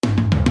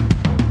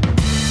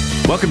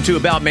Welcome to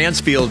About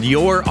Mansfield,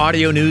 your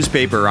audio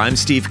newspaper. I'm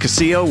Steve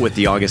Casillo with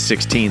the August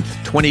 16th,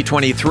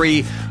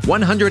 2023,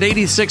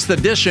 186th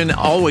edition,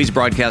 always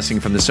broadcasting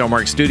from the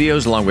Cellmark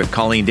Studios, along with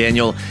Colleen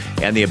Daniel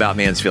and the About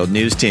Mansfield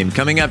news team.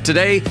 Coming up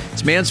today,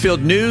 it's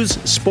Mansfield news,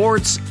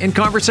 sports, and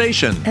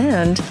conversation.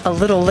 And a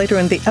little later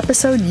in the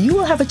episode, you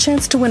will have a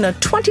chance to win a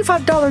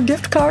 $25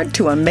 gift card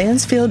to a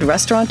Mansfield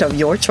restaurant of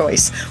your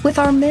choice with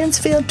our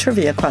Mansfield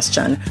Trivia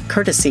Question,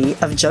 courtesy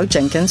of Joe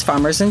Jenkins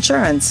Farmers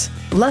Insurance.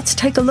 Let's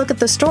take a look at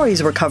the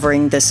stories we're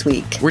covering this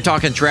week. We're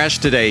talking trash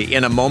today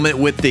in a moment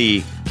with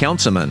the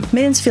councilman.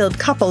 Mansfield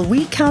couple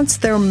recounts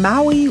their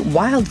Maui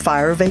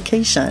wildfire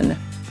vacation.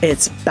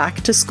 It's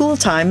back to school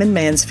time in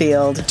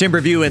Mansfield.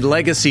 Timberview and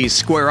Legacy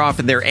square off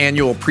in their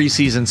annual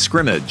preseason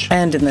scrimmage.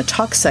 And in the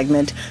talk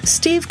segment,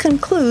 Steve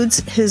concludes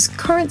his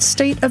current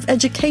state of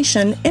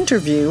education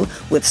interview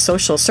with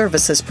social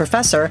services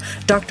professor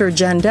Dr.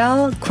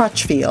 Jandel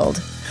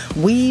Crutchfield.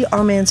 We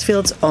are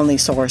Mansfield's only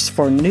source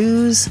for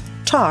news,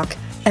 talk,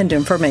 and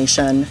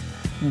information.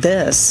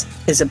 This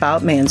is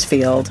About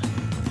Mansfield.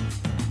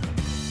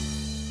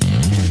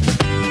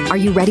 Are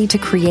you ready to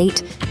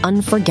create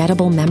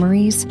unforgettable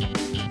memories?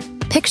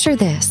 Picture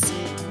this,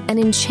 an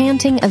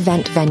enchanting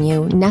event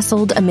venue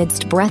nestled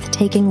amidst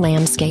breathtaking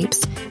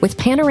landscapes with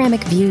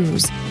panoramic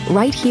views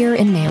right here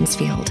in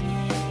Mansfield.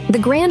 The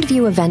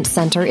Grandview Event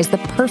Center is the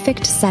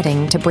perfect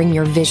setting to bring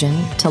your vision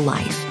to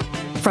life.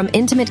 From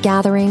intimate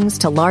gatherings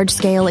to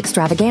large-scale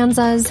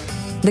extravaganzas,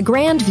 the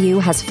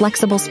Grandview has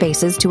flexible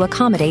spaces to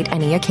accommodate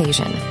any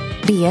occasion,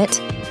 be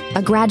it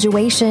a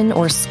graduation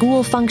or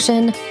school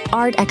function,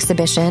 art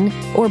exhibition,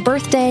 or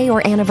birthday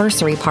or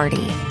anniversary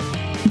party.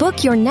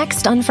 Book your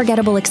next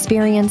unforgettable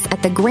experience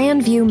at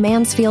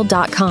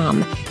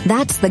thegrandviewmansfield.com.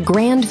 That's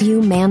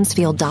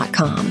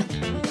thegrandviewmansfield.com.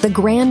 The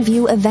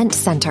Grandview Event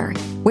Center,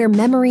 where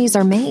memories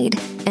are made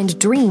and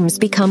dreams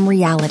become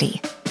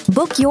reality.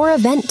 Book your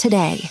event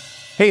today.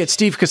 Hey, it's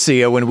Steve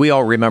Casillo, and we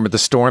all remember the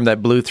storm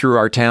that blew through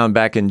our town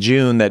back in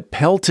June that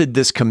pelted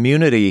this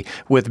community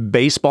with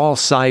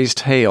baseball-sized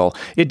hail.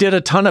 It did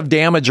a ton of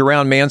damage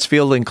around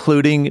Mansfield,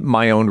 including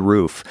my own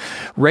roof.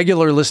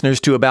 Regular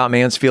listeners to About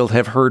Mansfield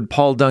have heard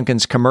Paul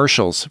Duncan's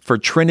commercials for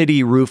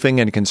Trinity Roofing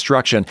and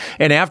Construction,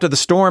 and after the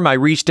storm, I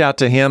reached out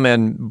to him,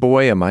 and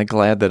boy, am I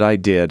glad that I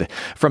did.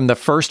 From the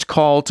first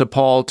call to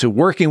Paul to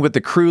working with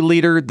the crew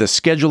leader, the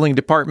scheduling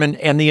department,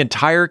 and the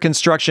entire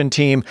construction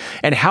team,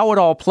 and how it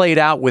all played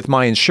out with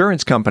my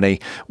insurance company,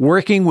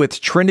 working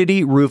with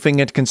Trinity Roofing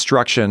and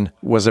Construction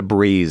was a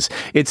breeze.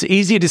 It's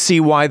easy to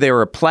see why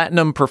they're a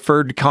platinum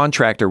preferred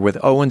contractor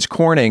with Owens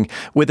Corning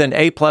with an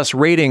A+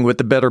 rating with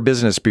the Better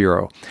Business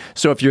Bureau.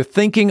 So if you're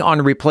thinking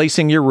on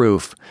replacing your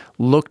roof,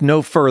 look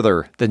no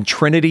further than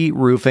Trinity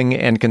Roofing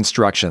and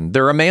Construction.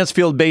 They're a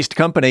Mansfield-based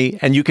company,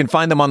 and you can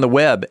find them on the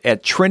web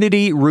at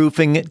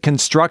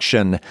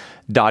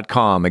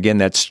trinityroofingconstruction.com. Again,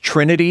 that's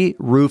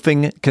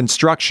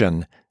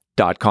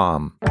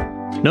trinityroofingconstruction.com.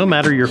 No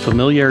matter your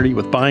familiarity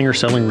with buying or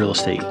selling real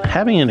estate,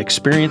 having an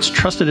experienced,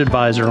 trusted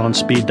advisor on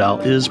speed dial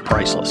is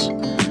priceless.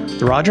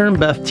 The Roger and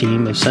Beth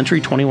team of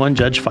Century 21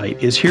 Judge Fight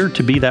is here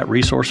to be that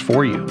resource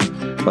for you.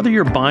 Whether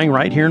you're buying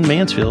right here in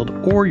Mansfield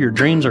or your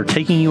dreams are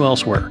taking you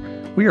elsewhere,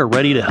 we are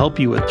ready to help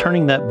you with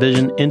turning that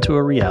vision into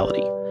a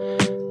reality.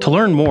 To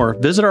learn more,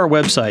 visit our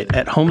website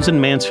at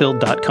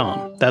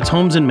homesinmansfield.com. That's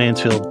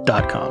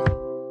homesinmansfield.com.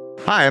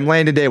 Hi, I'm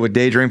Landon Day with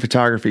Daydream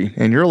Photography,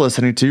 and you're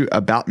listening to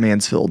About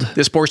Mansfield.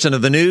 This portion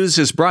of the news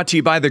is brought to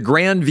you by the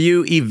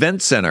Grandview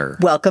Event Center.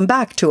 Welcome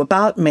back to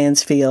About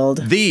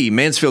Mansfield. The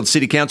Mansfield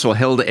City Council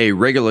held a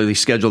regularly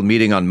scheduled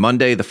meeting on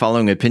Monday. The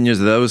following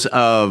opinions are those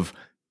of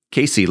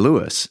Casey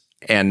Lewis,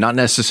 and not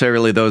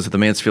necessarily those of the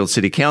Mansfield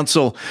City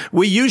Council.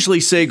 We usually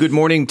say good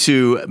morning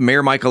to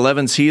Mayor Michael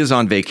Evans. He is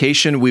on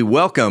vacation. We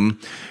welcome,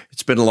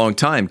 it's been a long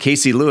time,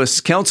 Casey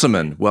Lewis,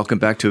 councilman. Welcome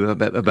back to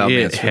About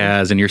Mansfield. It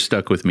has, and you're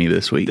stuck with me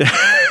this week.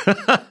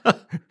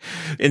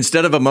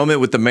 Instead of a moment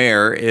with the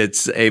mayor,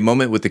 it's a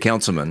moment with the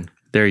councilman.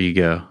 There you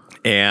go.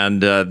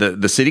 And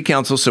the city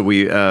council, so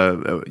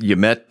you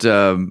met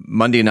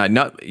Monday night.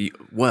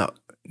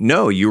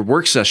 Your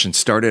work session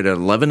started at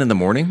 11 in the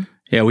morning?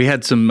 Yeah, we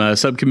had some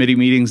subcommittee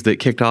meetings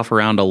that kicked off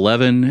around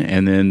 11,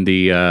 and then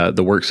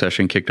the work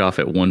session kicked off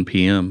at 1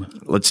 p.m.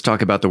 Let's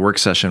talk about the work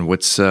session.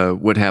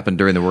 What happened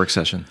during the work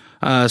session?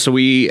 So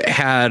we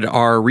had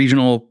our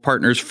regional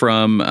partners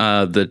from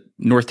the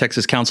North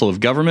Texas Council of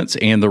Governments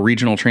and the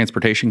Regional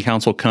Transportation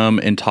Council come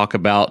and talk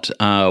about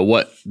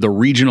what the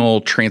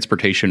regional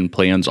transportation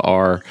plans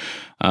are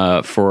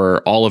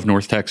for all of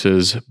North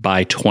Texas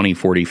by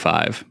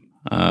 2045.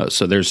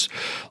 So there's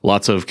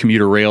lots of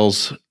commuter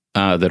rails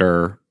that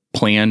are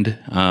planned.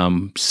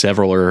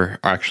 Several are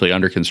actually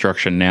under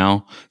construction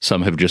now.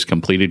 Some have just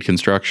completed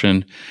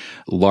construction.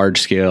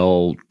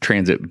 Large-scale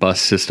transit bus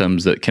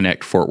systems that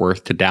connect Fort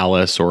Worth to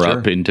Dallas or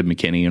up into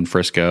McKinney and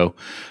Frisco.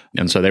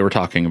 And so they were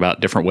talking about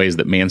different ways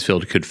that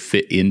Mansfield could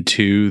fit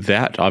into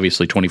that.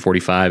 Obviously,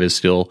 2045 is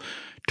still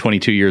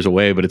 22 years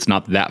away, but it's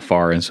not that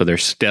far. And so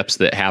there's steps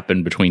that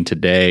happen between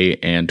today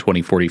and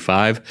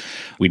 2045.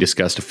 We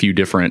discussed a few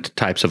different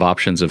types of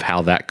options of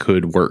how that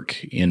could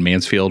work in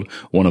Mansfield.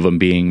 One of them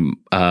being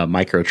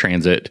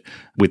microtransit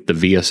with the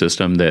VIA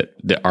system that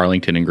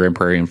Arlington and Grand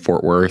Prairie and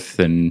Fort Worth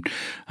and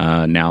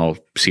now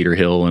Cedar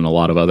Hill and a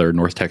lot of other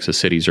North Texas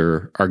cities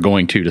are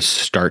going to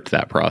start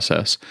that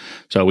process.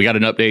 So we got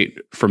an update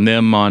from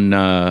them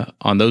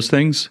on those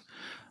things.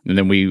 And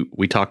then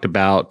we talked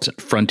about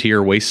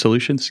Frontier Waste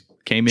Solutions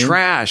came in.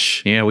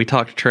 Trash. Yeah, we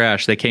talked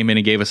trash. They came in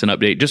and gave us an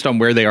update just on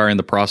where they are in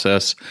the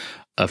process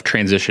of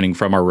transitioning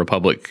from our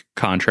Republic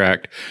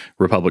contract.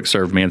 Republic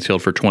served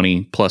Mansfield for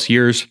 20 plus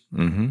years.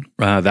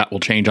 That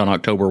will change on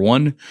October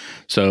 1.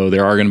 So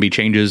there are going to be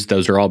changes.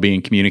 Those are all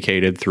being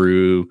communicated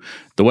through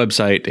the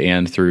website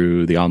and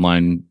through the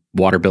online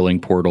water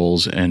billing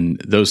portals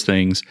and those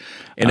things.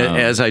 And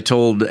as I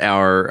told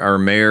our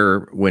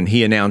mayor when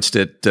he announced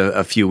it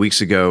a few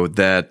weeks ago,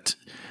 that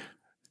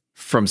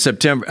from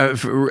September,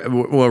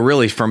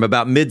 really from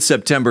about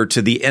mid-September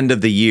to the end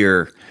of the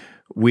year,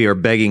 we are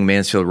begging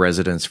Mansfield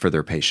residents for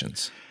their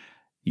patience.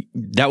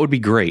 That would be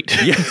great.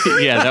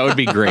 Yeah, that would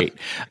be great.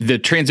 The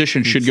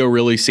transition should go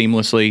really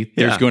seamlessly.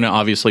 There's going to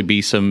obviously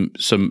be some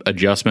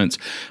adjustments.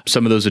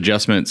 Some of those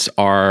adjustments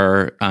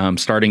are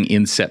starting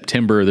in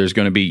September. There's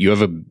going to be you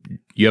have a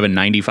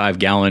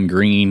 95-gallon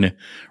green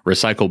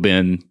recycle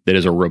bin that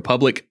is a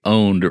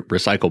Republic-owned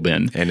recycle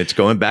bin, and it's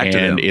going back to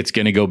them. And it's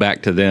going to go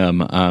back to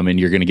them. And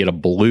you're going to get a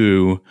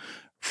blue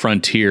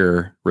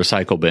Frontier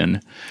recycle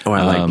bin. Oh,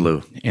 I like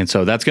blue. And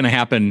so that's going to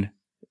happen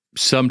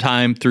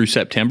sometime through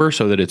September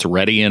so that it's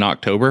ready in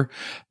October.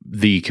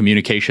 The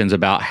communications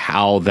about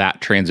how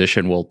that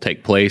transition will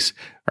take place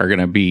are going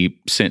to be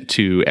sent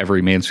to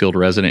every Mansfield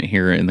resident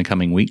here in the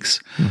coming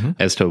weeks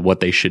as to what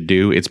they should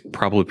do. It's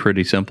probably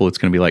pretty simple. It's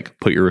going to be like,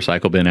 put your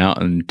recycle bin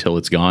out until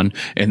it's gone,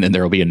 and then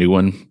there will be a new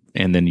one,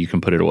 and then you can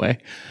put it away.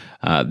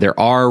 There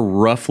are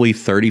roughly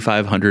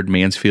 3,500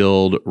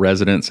 Mansfield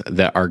residents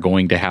that are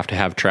going to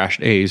have trash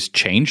days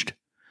changed.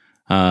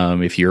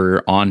 If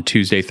you're on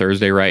Tuesday,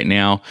 Thursday right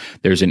now,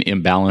 there's an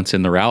imbalance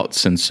in the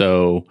routes. And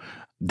so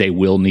they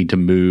will need to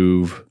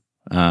move.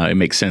 It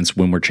makes sense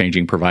when we're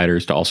changing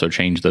providers to also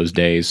change those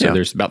days. So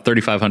there's about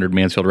 3,500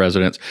 Mansfield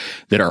residents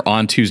that are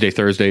on Tuesday,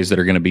 Thursdays that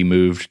are going to be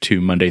moved to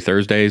Monday,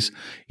 Thursdays.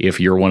 If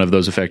you're one of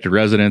those affected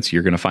residents,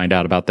 you're going to find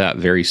out about that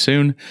very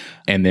soon.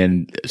 And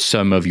then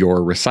some of your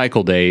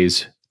recycle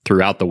days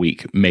throughout the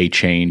week may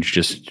change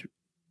just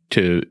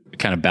to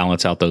kind of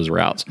balance out those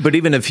routes. But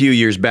even a few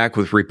years back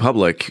with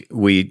Republic,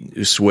 we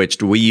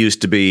switched. We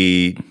used to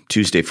be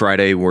Tuesday,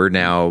 Friday. We're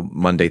now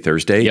Monday,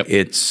 Thursday. Yep.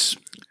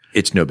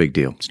 It's no big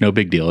deal. It's no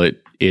big deal.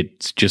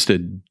 It's just a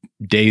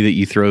day that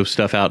you throw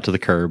stuff out to the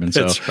curb. And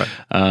so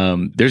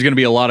there's going to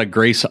be a lot of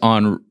grace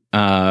on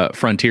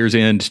Frontier's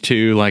end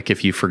too. Like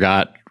if you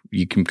forgot,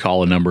 you can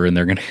call a number and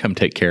they're going to come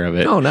take care of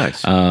it. Oh,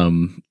 nice.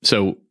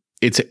 So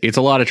it's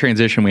a lot of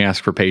transition. We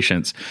ask for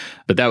patience,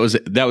 but that was the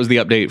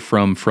update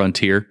from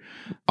Frontier.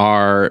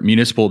 Our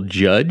municipal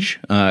judge,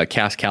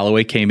 Cass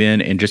Calloway, came in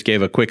and just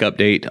gave a quick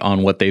update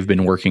on what they've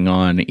been working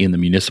on in the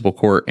municipal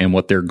court and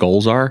what their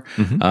goals are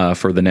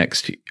for the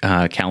next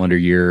calendar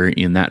year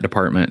in that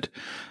department.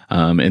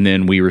 And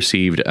then we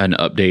received an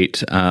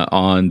update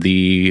on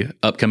the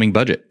upcoming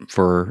budget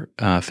for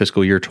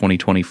fiscal year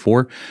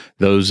 2024.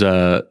 Those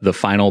the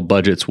final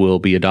budgets will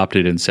be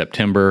adopted in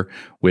September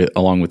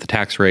along with the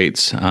tax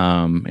rates,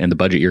 and the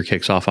budget year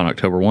kicks off on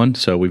October 1.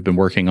 So we've been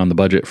working on the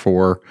budget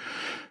for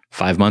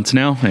 5 months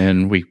now,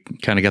 and we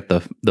kind of got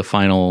the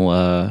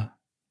final.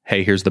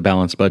 Hey, here's the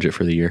balanced budget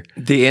for the year.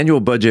 The annual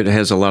budget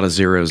has a lot of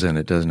zeros in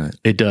it, doesn't it?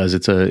 It does.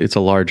 It's a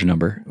large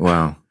number.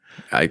 Wow.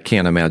 I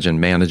can't imagine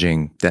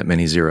managing that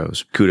many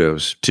zeros.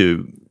 Kudos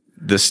to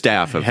the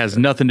staff. It has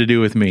nothing to do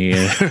with me.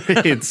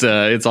 It's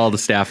all the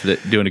staff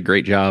that doing a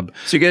great job.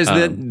 So you guys,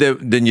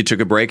 then you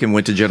took a break and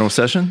went to general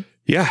session?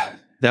 Yeah,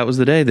 that was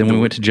the day. Then we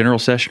went to general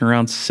session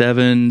around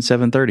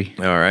 7:30.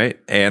 All right.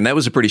 And that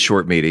was a pretty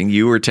short meeting.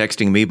 You were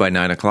texting me by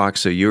 9:00,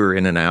 so you were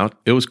in and out.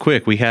 It was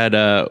quick. We had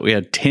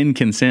 10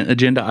 consent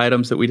agenda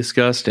items that we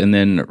discussed, and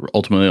then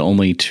ultimately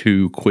only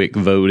 2 quick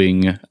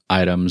voting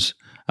items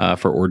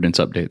for ordinance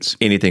updates.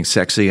 Anything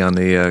sexy on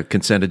the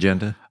consent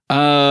agenda?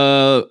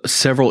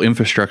 Several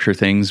infrastructure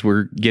things.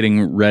 We're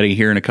getting ready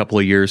here in a couple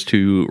of years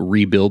to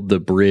rebuild the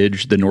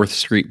bridge, the North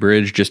Street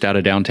Bridge just out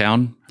of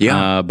downtown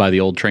by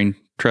the old train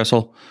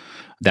trestle.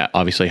 That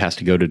obviously has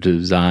to go to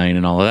design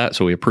and all of that.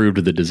 So we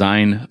approved the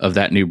design of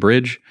that new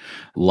bridge.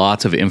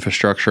 Lots of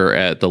infrastructure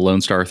at the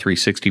Lone Star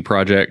 360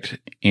 project.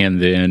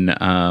 And then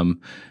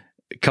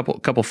a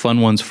couple fun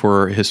ones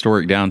for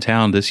historic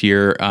downtown this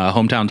year.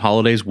 Hometown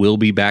Holidays will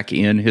be back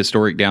in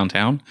historic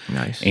downtown.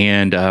 Nice.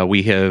 And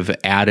we have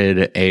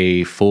added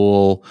a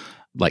full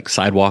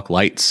sidewalk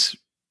lights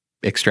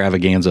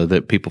extravaganza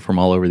that people from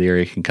all over the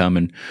area can come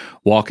and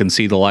walk and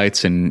see the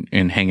lights and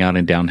hang out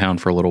in downtown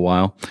for a little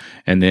while.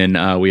 And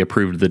then we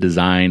approved the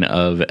design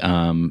of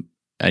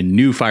a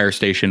new fire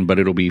station, but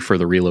it'll be for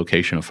the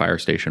relocation of Fire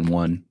Station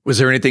 1. Was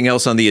there anything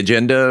else on the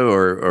agenda,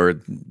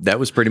 or that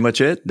was pretty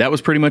much it? That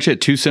was pretty much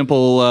it. 2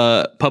 simple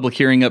public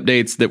hearing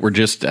updates that were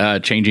just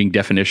changing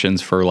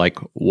definitions for like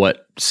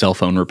what cell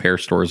phone repair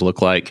stores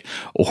look like,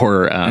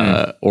 or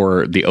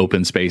the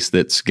open space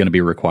that's going to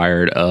be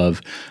required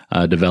of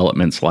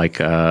developments like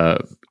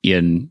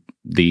in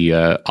the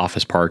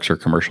office parks or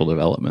commercial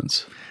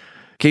developments.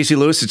 Casey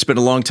Lewis, it's been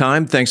a long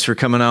time. Thanks for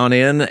coming on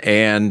in,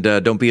 and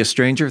don't be a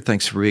stranger.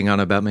 Thanks for being on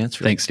About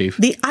Mansfield. Thanks, Steve.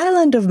 The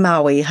island of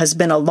Maui has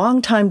been a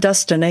longtime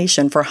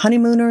destination for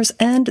honeymooners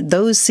and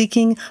those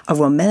seeking a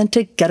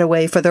romantic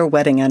getaway for their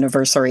wedding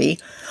anniversary.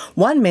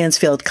 One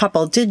Mansfield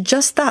couple did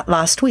just that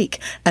last week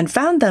and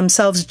found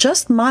themselves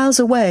just miles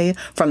away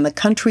from the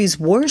country's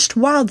worst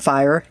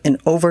wildfire in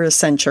over a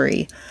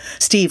century.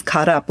 Steve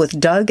caught up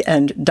with Doug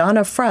and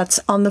Donna Fretz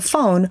on the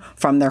phone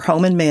from their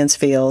home in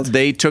Mansfield.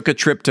 They took a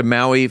trip to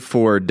Maui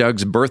for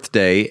Doug's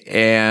birthday.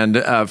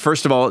 And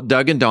first of all,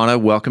 Doug and Donna,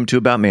 welcome to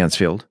About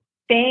Mansfield.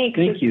 Thanks.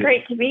 It's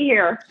great to be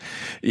here.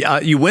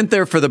 You went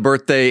there for the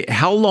birthday.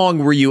 How long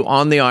were you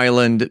on the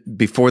island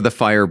before the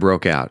fire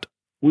broke out?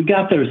 We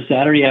got there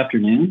Saturday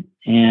afternoon,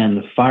 and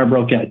the fire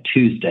broke out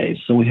Tuesday.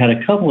 So we had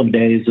a couple of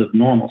days of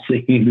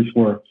normalcy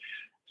before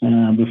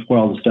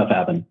all the stuff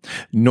happened.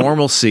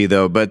 Normalcy,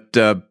 though, but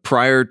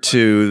prior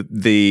to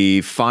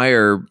the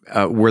fire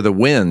were the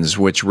winds,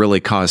 which really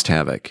caused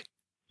havoc.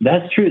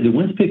 That's true. The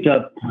winds picked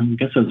up, I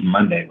guess it was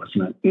Monday,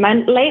 wasn't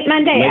it? Late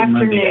Monday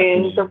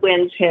afternoon, the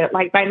winds hit.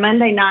 Like by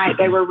Monday night,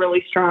 they were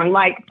really strong.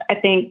 Like I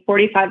think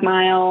 45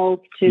 miles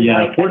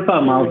to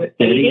 45 miles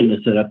steady, and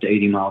they set up to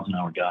 80 miles an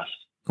hour gusts.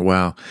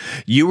 Wow.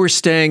 You were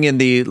staying in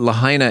the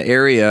Lahaina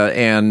area,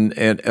 and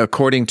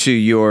according to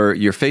your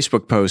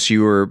Facebook post,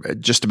 you were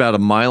just about a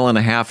mile and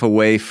a half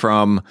away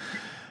from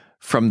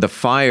the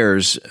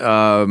fires.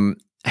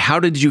 How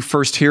did you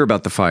first hear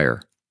about the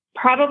fire?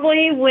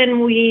 Probably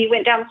when we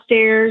went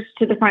downstairs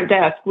to the front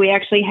desk. We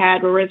actually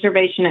had a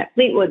reservation at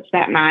Fleetwood's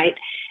that night.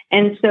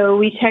 And so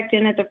we checked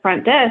in at the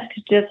front desk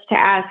just to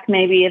ask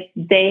maybe if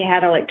they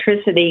had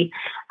electricity.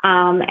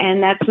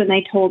 And that's when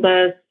they told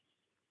us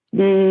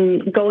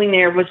going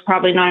there was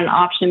probably not an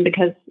option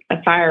because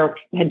a fire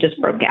had just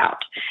broke out.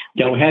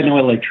 Yeah, we had no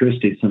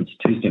electricity since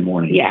Tuesday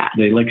morning. Yeah.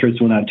 The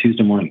electricity went out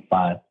Tuesday morning at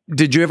 5.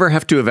 Did you ever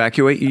have to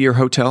evacuate your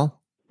hotel?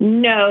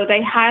 No,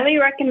 they highly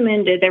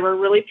recommended. They were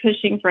really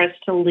pushing for us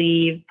to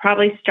leave,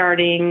 probably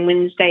starting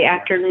Wednesday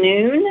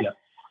afternoon,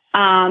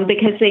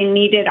 because they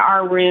needed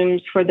our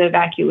rooms for the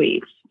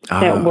evacuees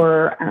that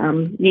were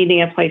needing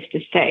a place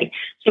to stay.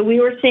 So we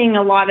were seeing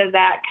a lot of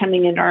that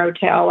coming into our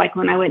hotel. Like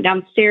when I went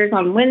downstairs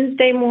on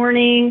Wednesday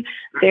morning,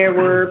 there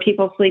were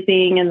people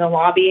sleeping in the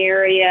lobby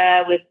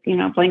area with,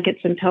 blankets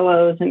and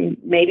pillows and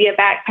maybe a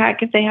backpack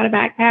if they had a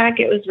backpack.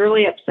 It was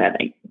really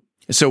upsetting.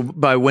 So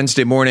by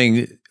Wednesday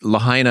morning,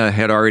 Lahaina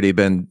had already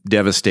been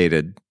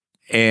devastated,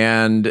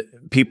 and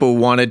people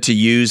wanted to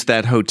use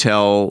that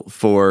hotel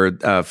for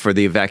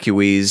the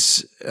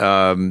evacuees.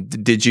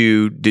 Did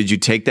you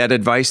take that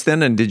advice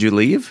then, and did you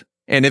leave?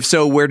 And if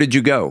so, where did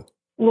you go?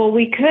 Well,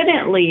 we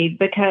couldn't leave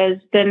because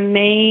the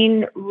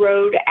main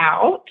road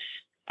out,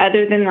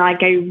 other than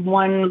like a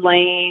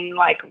 1-lane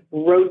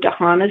road to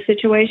Hana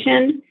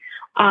situation,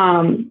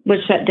 was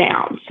shut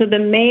down. So the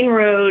main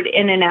road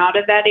in and out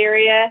of that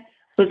area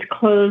was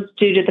closed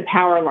due to the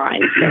power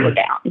lines that were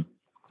down.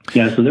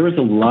 Yeah, so there was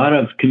a lot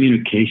of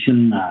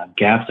communication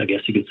gaps, I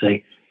guess you could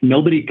say.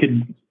 Nobody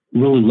could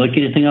really look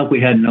anything up. We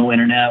had no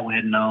internet. We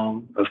had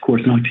of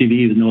course, no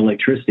TV, with no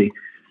electricity.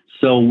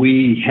 So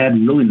we had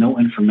really no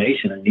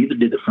information, and neither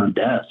did the front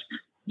desk.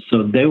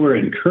 So they were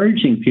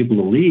encouraging people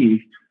to leave,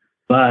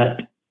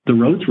 but the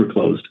roads were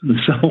closed.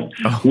 So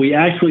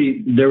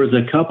there was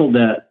a couple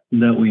that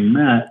we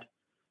met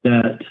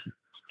that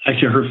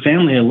actually her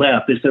family had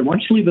left. They said, why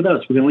don't you leave with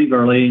us? We're going to leave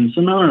early. And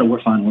so, no,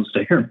 we're fine. We'll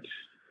stay here.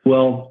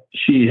 Well,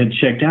 she had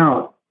checked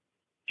out,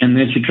 and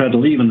then she tried to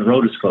leave, and the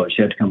road was closed.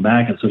 She had to come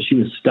back, and so she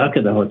was stuck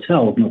at the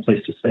hotel with no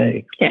place to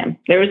stay. Yeah,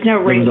 there was no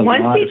reason.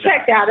 Once we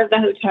checked out of the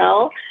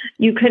hotel,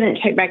 you couldn't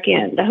check back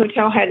in. The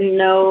hotel had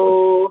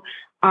no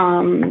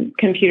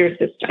computer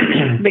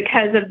system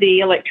because of the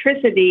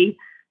electricity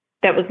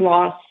that was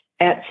lost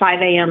at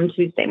 5 a.m.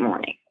 Tuesday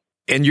morning.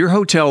 And your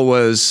hotel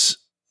was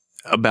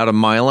about a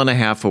mile and a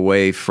half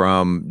away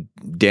from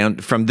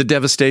the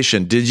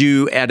devastation. Did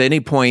you at any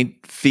point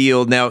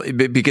feel, now,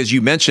 because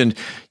you mentioned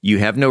you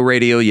have no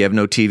radio, you have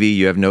no TV,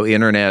 you have no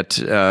internet,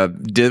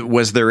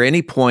 was there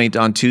any point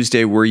on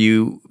Tuesday where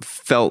you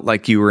felt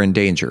like you were in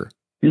danger?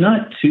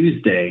 Not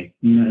Tuesday,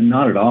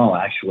 not at all,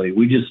 actually.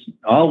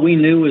 All we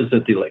knew was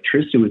that the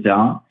electricity was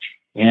out,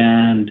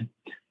 and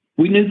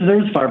we knew that there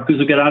was fire because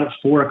we got out at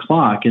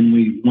 4:00, and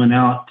we went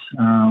out.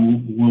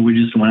 We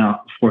just went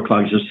out at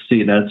 4:00 just to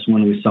see. That's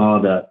when we saw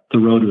that the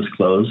road was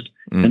closed,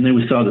 and then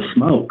we saw the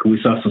smoke. We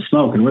saw some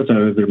smoke, and we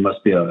thought there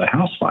must be a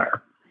house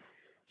fire.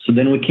 So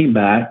then we came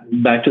back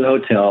to the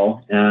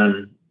hotel,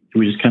 and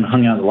we just kind of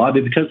hung out in the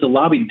lobby because the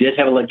lobby did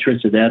have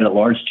electricity. They had a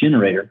large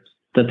generator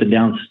that the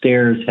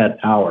downstairs had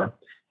power,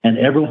 and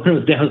everyone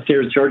was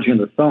downstairs charging on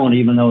the phone,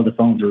 even though the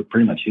phones were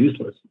pretty much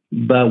useless.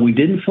 But we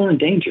didn't feel in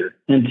danger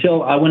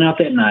until I went out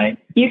that night.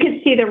 You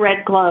could see the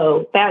red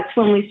glow. That's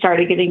when we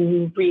started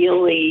getting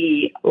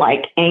really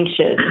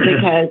anxious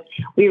because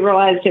we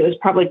realized it was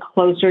probably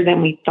closer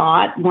than we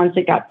thought. Once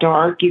it got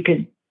dark, you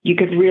could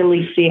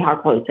really see how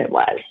close it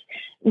was.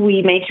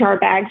 We made sure our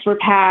bags were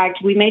packed.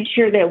 We made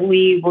sure that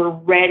we were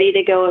ready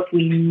to go if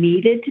we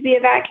needed to be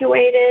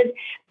evacuated.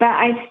 But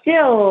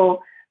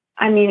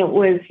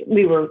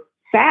we were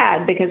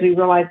sad because we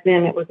realized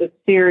then it was a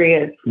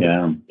serious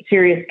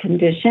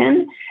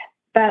condition.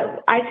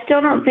 But I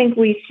still don't think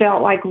we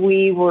felt like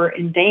we were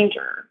in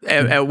danger.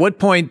 At what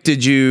point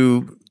did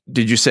you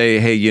say,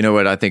 hey, you know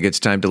what, I think it's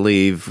time to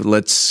leave.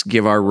 Let's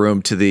give our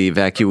room to the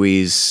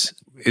evacuees?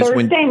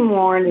 Thursday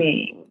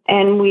morning,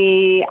 and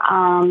we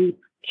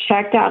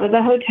checked out of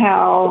the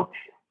hotel,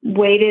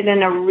 waited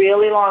in a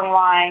really long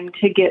line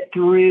to get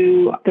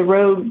through the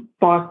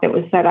roadblock that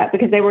was set up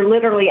because they were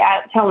literally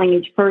telling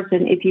each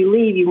person, if you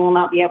leave, you will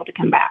not be able to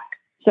come back.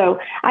 So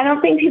I don't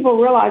think people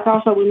realize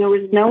also when there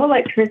was no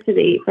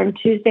electricity from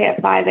Tuesday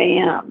at 5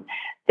 a.m.,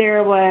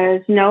 there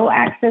was no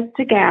access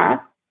to gas,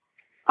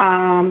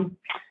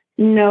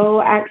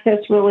 no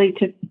access really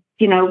to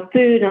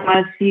food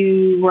unless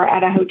you were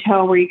at a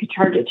hotel where you could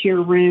charge it to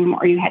your room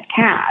or you had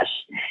cash.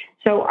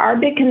 So our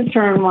big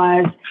concern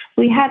was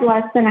we had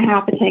less than a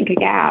half a tank of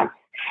gas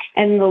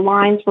and the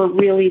lines were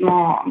really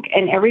long.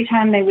 And every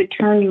time they would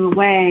turn you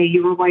away,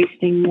 you were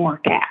wasting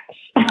more gas.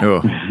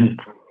 Oh,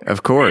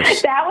 of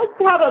course. That was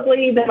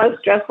probably the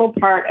most stressful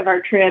part of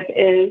our trip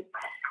is,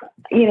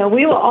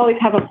 we will always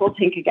have a full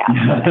tank of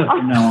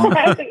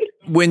gas.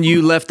 When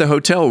you left the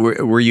hotel,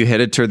 were you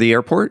headed to the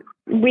airport?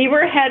 We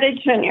were headed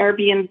to an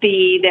Airbnb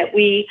that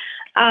we,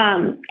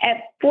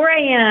 at 4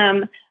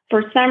 a.m.,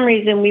 for some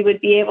reason, we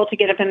would be able to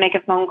get up and make a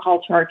phone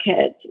call to our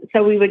kids.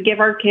 So we would give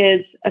our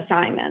kids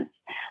assignments.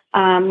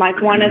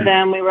 One of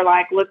them, we were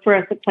like, look for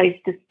us a place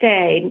to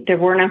stay. There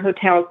were no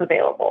hotels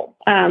available.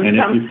 And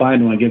if you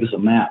find one, give us a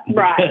map.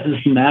 Right.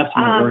 Maps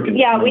weren't working.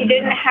 We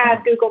didn't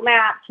have Google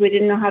Maps. We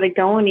didn't know how to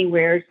go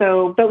anywhere.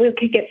 But we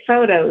could get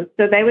photos.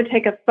 So they would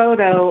take a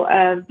photo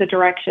of the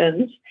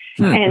directions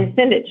and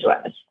send it to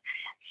us.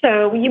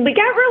 So we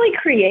got really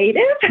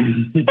creative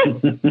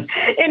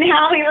in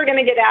how we were going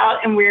to get out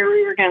and where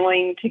we were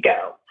going to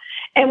go.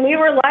 And we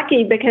were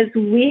lucky because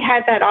we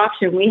had that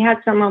option. We had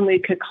someone we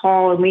could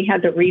call and we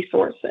had the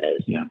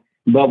resources. Yeah.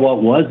 But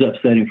what was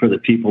upsetting for the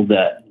people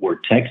that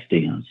were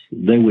texting us,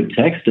 they would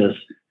text us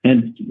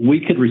and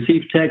we could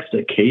receive text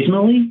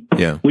occasionally.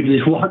 Yeah. We'd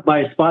just walk by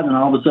a spot and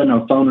all of a sudden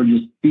our phone would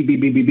just beep,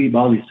 beep, beep, beep, beep,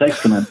 all these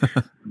texts come in.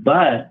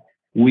 But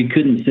we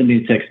couldn't send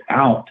any text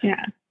out.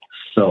 Yeah.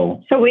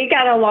 So we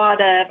got a lot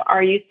of,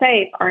 are you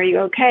safe? Are you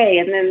okay?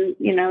 And then,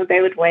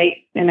 they would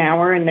wait an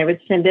hour and they would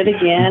send it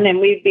again. And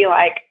we'd be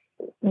like,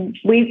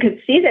 we could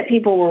see that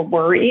people were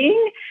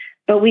worrying,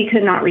 but we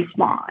could not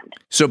respond.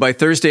 So by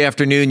Thursday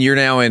afternoon, you're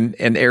now in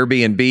an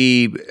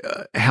Airbnb.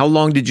 How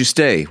long did you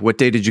stay? What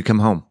day did you come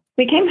home?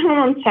 We came home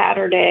on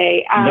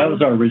Saturday. That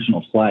was our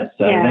original flight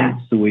Saturday. Yeah.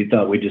 So we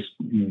thought we'd just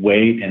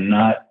wait and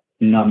not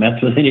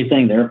mess with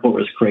anything. The airport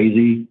was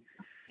crazy.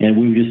 And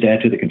we would just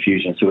add to the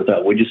confusion. So we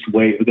thought, we'd just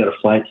wait. We got a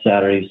flight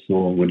Saturday,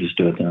 so we'll just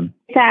do it then.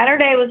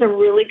 Saturday was a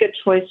really good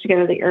choice to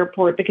go to the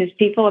airport because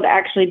people had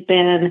actually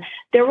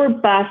there were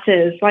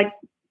buses,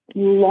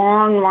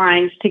 long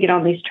lines to get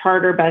on these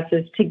charter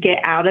buses to get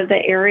out of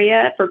the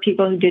area for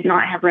people who did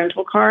not have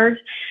rental cars.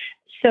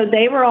 So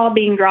they were all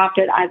being dropped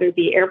at either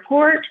the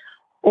airport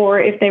or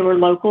if they were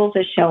locals,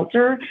 a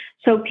shelter.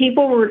 So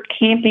people were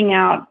camping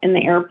out in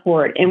the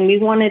airport and we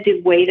wanted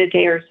to wait a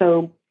day or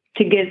so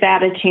to give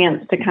that a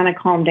chance to kind of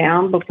calm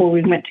down before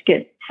we went to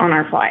get on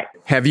our flight.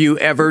 Have you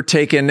ever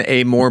taken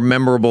a more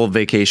memorable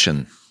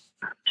vacation?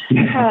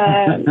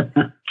 I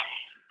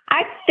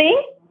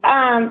think,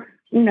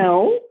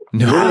 no.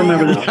 We'll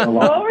remember this for a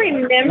while. We'll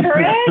remember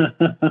it.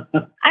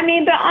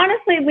 But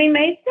honestly, we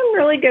made some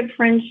really good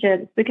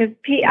friendships because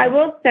I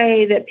will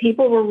say that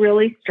people were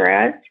really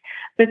stressed,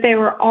 but they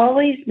were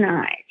always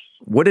nice.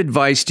 What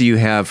advice do you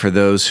have for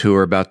those who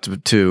are about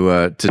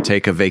to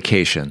take a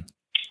vacation?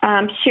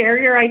 Share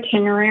your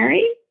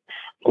itinerary.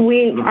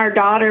 Our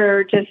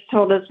daughter just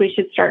told us we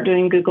should start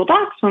doing Google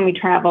Docs when we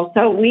travel.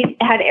 So we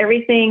had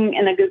everything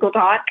in a Google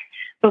Doc.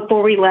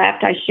 Before we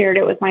left, I shared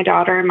it with my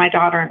daughter and my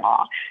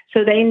daughter-in-law.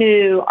 So they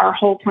knew our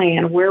whole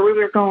plan, where we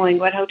were going,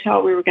 what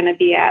hotel we were going to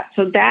be at.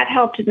 So that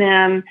helped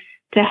them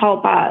to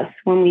help us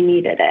when we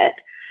needed it.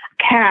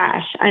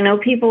 Cash. I know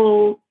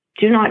people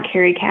do not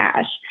carry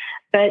cash,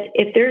 but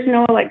if there's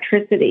no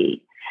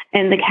electricity,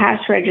 and the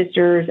cash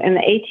registers and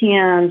the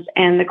ATMs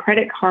and the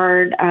credit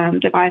card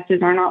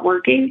devices are not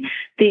working,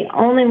 the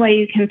only way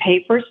you can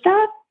pay for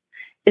stuff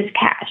is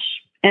cash.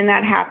 And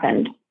that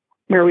happened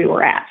where we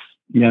were at.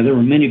 Yeah, there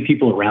were many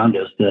people around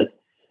us that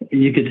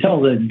you could tell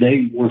that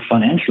they were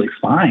financially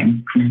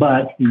fine,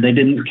 but they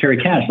didn't carry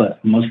cash.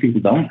 Like most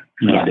people don't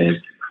nowadays.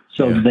 Yeah.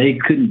 So they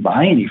couldn't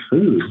buy any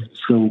food.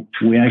 So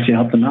we actually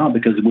helped them out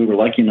because we were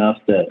lucky enough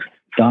that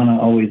Donna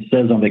always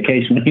says on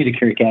vacation, we need to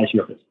carry cash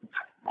with us.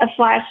 a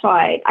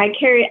flashlight. I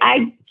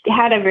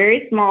had a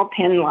very small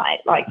pen light,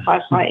 like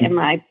flashlight in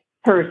my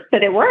purse,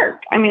 but it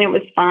worked. I mean, it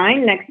was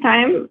fine. Next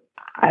time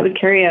I would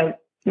carry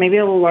maybe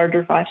a little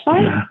larger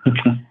flashlight.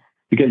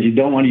 Because you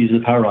don't want to use the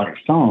power on your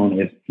phone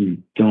if you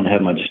don't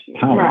have much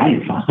power on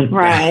your phone.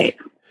 Right.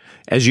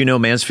 As you know,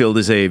 Mansfield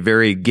is a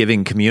very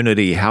giving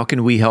community. How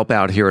can we help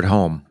out here at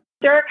home?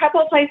 There are a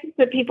couple of places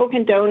that people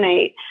can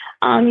donate.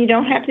 You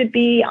don't have to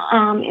be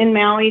in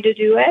Maui to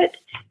do it.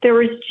 There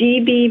was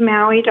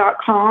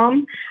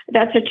gbmaui.com.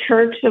 That's a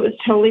church that was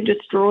totally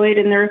destroyed,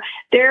 and they're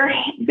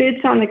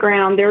boots on the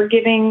ground. They're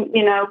giving,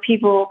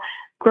 people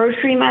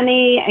grocery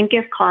money and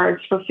gift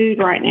cards for food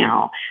right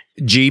now.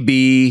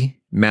 gbmaui.com?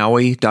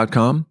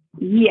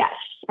 Yes.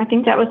 I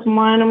think that was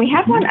one. And we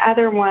had one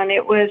other one.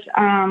 It was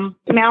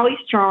Maui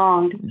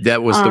Strong.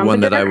 That was the one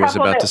that I was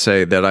about to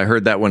say, that I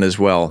heard that one as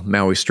well,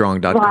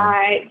 MauiStrong.com.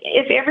 Right.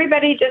 If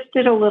everybody just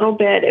did a little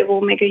bit, it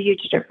will make a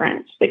huge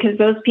difference, because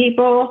those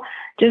people,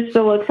 just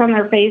the looks on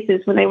their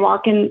faces when they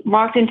walked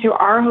into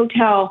our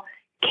hotel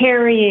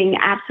carrying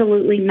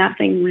absolutely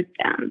nothing with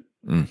them.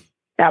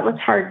 That was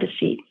hard to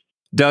see.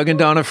 Doug and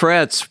Donna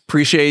Fretz,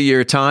 appreciate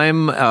your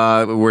time.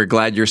 We're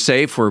glad you're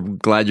safe. We're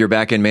glad you're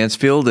back in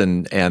Mansfield,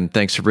 and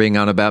thanks for being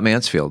on About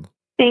Mansfield.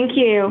 Thank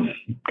you.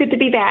 Good to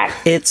be back.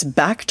 It's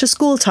back to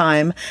school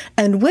time,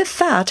 and with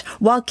that,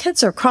 while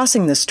kids are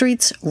crossing the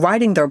streets,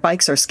 riding their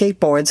bikes or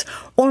skateboards,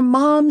 or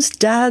moms,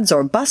 dads,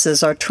 or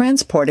buses are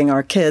transporting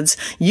our kids,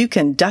 you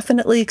can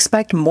definitely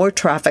expect more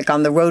traffic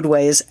on the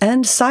roadways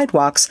and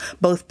sidewalks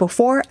both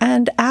before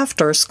and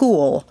after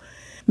school.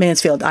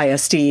 Mansfield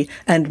ISD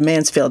and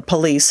Mansfield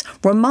Police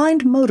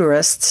remind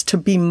motorists to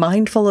be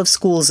mindful of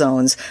school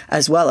zones,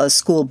 as well as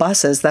school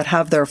buses that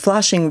have their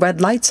flashing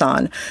red lights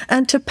on,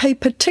 and to pay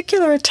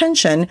particular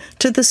attention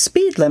to the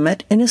speed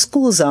limit in a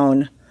school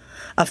zone.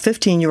 A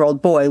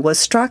 15-year-old boy was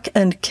struck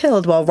and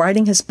killed while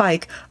riding his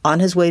bike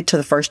on his way to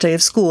the first day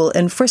of school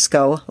in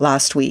Frisco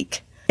last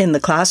week. In the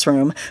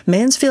classroom,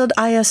 Mansfield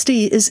ISD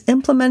is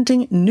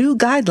implementing new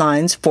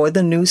guidelines for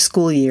the new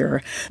school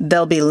year.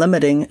 They'll be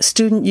limiting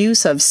student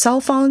use of cell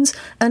phones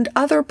and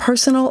other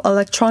personal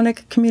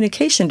electronic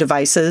communication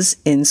devices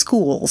in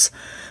schools.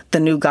 The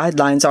new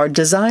guidelines are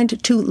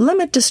designed to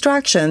limit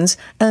distractions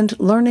and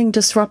learning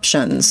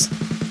disruptions.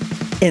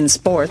 In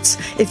sports,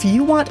 if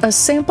you want a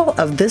sample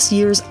of this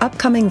year's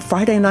upcoming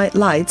Friday Night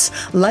Lights,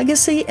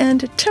 Legacy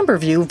and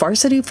Timberview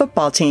varsity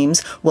football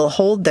teams will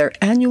hold their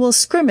annual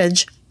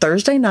scrimmage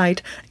Thursday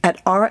night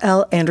at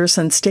R.L.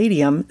 Anderson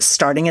Stadium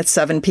starting at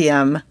 7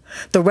 p.m.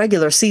 The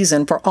regular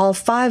season for all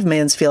 5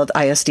 Mansfield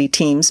ISD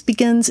teams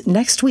begins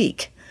next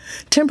week.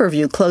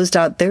 Timberview closed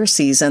out their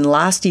season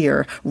last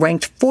year,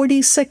 ranked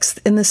 46th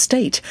in the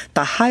state,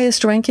 the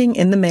highest ranking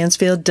in the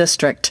Mansfield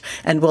district,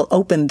 and will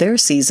open their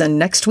season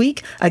next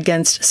week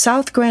against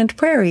South Grand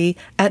Prairie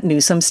at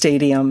Newsom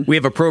Stadium. We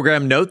have a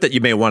program note that you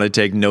may want to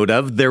take note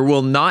of. There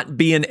will not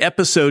be an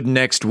episode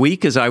next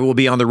week, as I will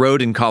be on the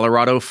road in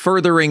Colorado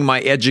furthering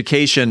my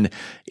education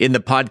in the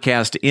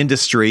podcast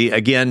industry.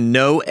 Again,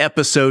 no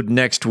episode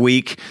next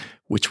week,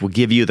 which will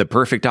give you the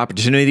perfect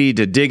opportunity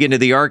to dig into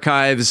the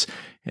archives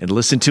and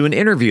listen to an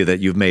interview that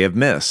you may have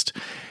missed.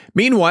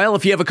 Meanwhile,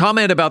 if you have a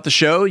comment about the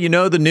show,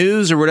 the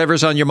news or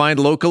whatever's on your mind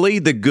locally,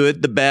 the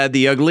good, the bad,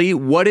 the ugly,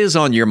 what is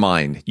on your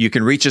mind? You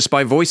can reach us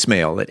by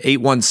voicemail at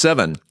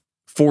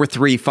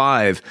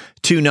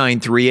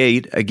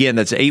 817-435-2938. Again,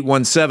 that's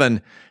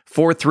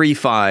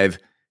 817-435-2938.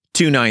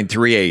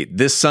 2938.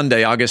 This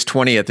Sunday, August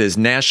 20th, is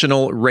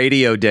National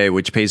Radio Day,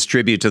 which pays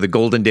tribute to the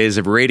golden days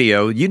of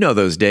radio. You know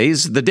those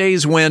days, the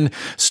days when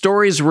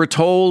stories were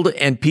told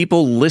and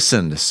people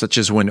listened, such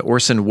as when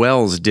Orson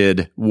Welles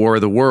did War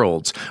of the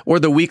Worlds, or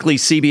the weekly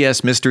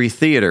CBS Mystery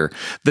Theater.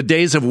 The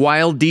days of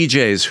wild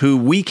DJs who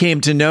we came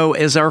to know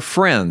as our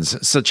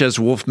friends, such as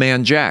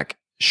Wolfman Jack,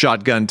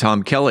 Shotgun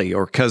Tom Kelly,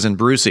 or Cousin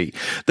Brucey.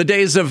 The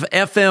days of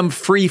FM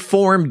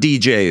freeform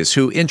DJs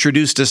who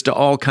introduced us to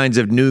all kinds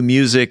of new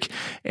music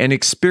and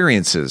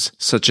experiences,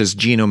 such as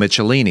Gino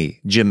Michelini,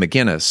 Jim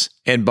McGinnis,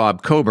 and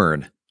Bob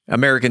Coburn.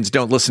 Americans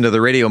don't listen to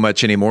the radio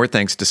much anymore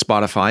thanks to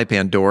Spotify,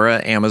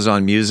 Pandora,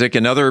 Amazon Music,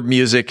 and other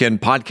music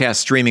and podcast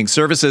streaming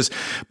services,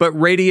 but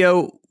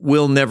radio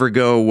will never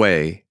go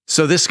away.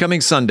 So this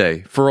coming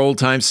Sunday, for old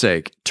time's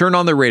sake, turn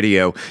on the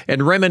radio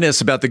and reminisce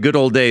about the good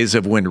old days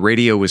of when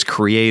radio was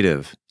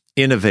creative,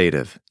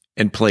 innovative,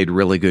 and played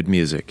really good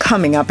music.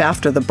 Coming up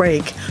after the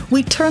break,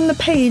 we turn the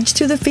page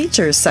to the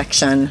features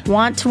section.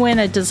 Want to win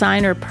a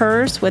designer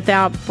purse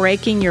without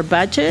breaking your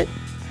budget?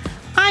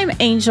 I'm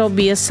Angel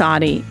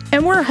Biasatti,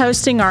 and we're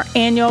hosting our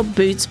annual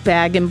Boots,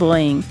 Bag, and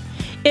Bling.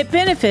 It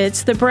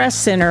benefits the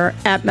Breast Center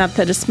at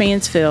Methodist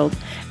Mansfield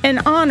and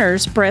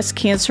honors breast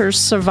cancer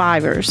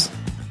survivors.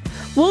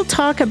 We'll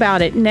talk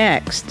about it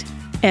next.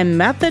 And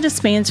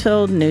Methodist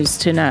Mansfield News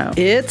to Know.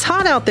 It's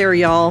hot out there,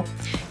 y'all.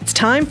 It's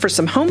time for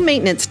some home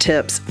maintenance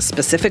tips,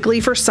 specifically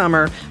for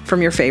summer,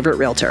 from your favorite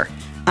realtor.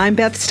 I'm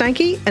Beth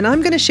Steinke, and I'm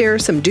going to share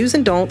some do's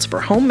and don'ts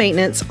for home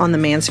maintenance on the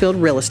Mansfield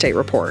Real Estate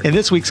Report. In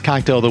this week's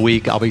Cocktail of the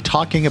Week, I'll be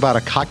talking about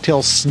a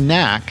cocktail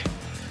snack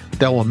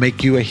that will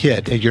make you a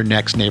hit at your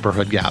next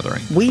neighborhood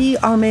gathering. We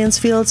are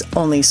Mansfield's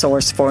only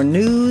source for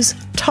news,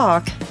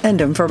 talk, and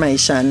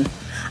information.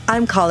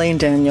 I'm Colleen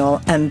Daniel,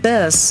 and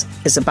this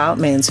is About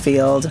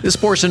Mansfield. This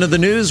portion of the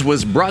news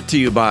was brought to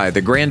you by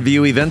the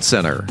Grandview Event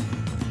Center.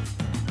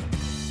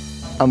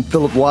 I'm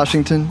Philip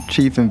Washington,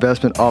 Chief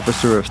Investment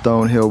Officer of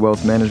Stonehill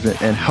Wealth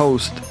Management and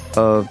host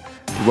of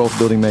the Wealth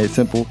Building Made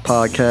Simple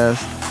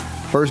podcast.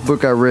 First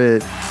book I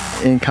read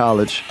in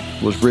college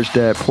was Rich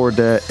Dad, Poor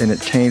Dad, and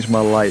it changed my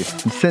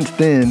life. And since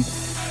then,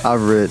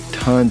 I've read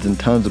tons and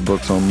tons of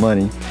books on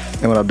money.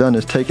 And what I've done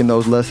is taken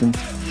those lessons,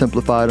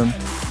 simplified them,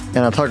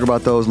 and I talk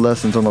about those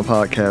lessons on my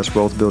podcast,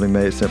 Wealth Building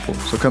Made Simple.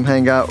 So come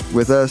hang out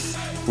with us.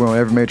 We're on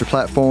every major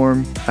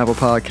platform, Apple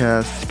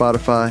Podcasts,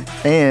 Spotify,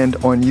 and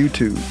on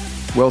YouTube.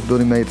 Wealth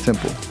Building Made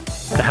Simple.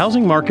 The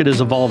housing market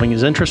is evolving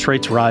as interest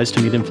rates rise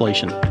to meet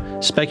inflation.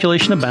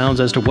 Speculation abounds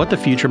as to what the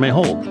future may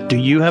hold. Do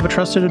you have a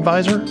trusted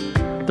advisor?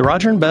 The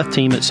Roger and Beth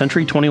team at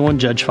Century 21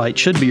 Judge Fight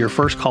should be your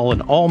first call in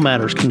all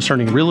matters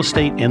concerning real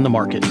estate and the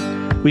market.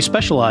 We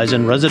specialize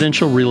in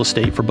residential real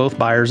estate for both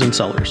buyers and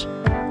sellers.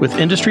 With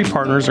industry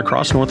partners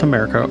across North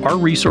America, our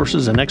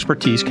resources and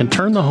expertise can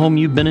turn the home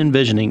you've been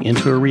envisioning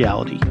into a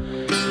reality.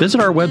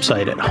 Visit our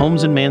website at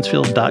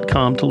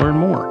homesinmansfield.com to learn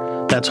more.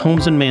 That's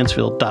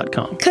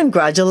homesinmansfield.com.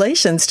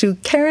 Congratulations to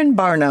Karen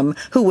Barnum,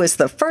 who was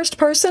the first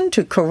person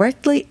to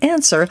correctly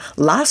answer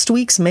last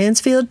week's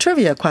Mansfield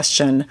Trivia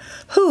Question.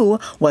 Who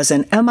was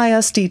an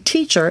MISD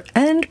teacher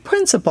and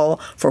principal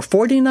for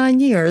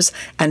 49 years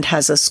and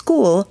has a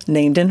school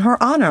named in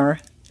her honor?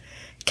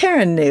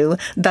 Karen knew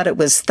that it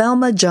was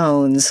Thelma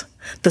Jones.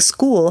 The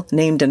school,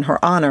 named in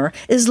her honor,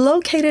 is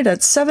located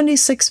at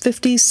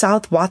 7650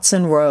 South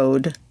Watson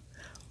Road.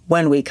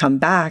 When we come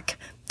back,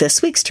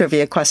 this week's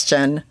trivia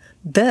question.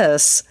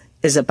 This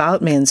is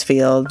About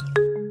Mansfield.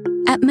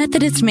 At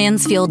Methodist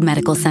Mansfield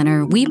Medical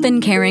Center, we've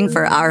been caring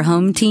for our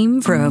home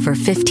team for over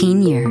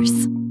 15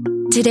 years.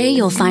 Today,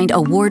 you'll find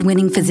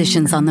award-winning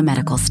physicians on the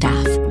medical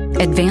staff,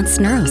 advanced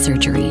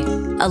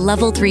neurosurgery, a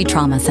Level 3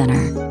 trauma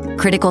center,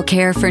 critical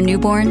care for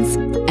newborns,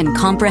 and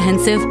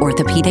comprehensive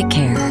orthopedic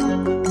care.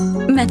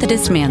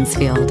 Methodist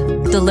Mansfield,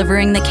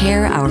 delivering the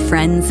care our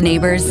friends,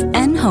 neighbors,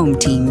 and home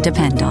team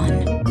depend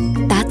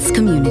on. That's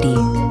community,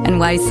 and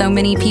why so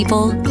many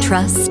people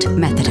trust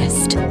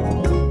Methodist.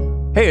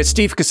 Hey, it's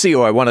Steve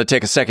Casillo. I want to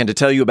take a second to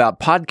tell you about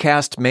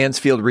Podcast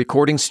Mansfield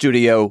Recording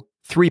Studio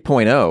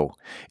 3.0.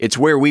 It's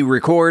where we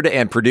record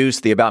and produce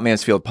the About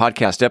Mansfield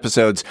podcast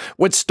episodes.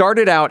 What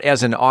started out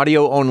as an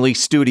audio-only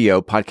studio,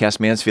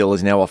 Podcast Mansfield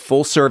is now a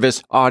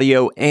full-service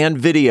audio and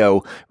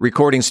video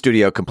recording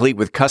studio, complete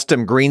with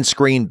custom green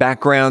screen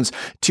backgrounds,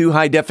 2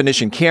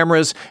 high-definition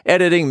cameras,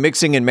 editing,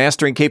 mixing, and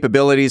mastering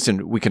capabilities,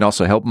 and we can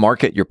also help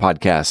market your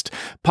podcast.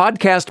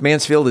 Podcast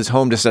Mansfield is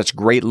home to such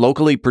great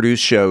locally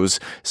produced shows,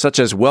 such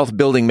as Wealth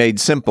Building Made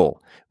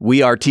Simple,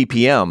 We Are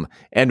TPM,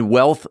 and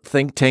Wealth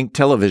Think Tank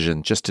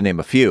Television, just to name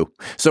a few.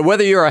 So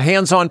whether you're a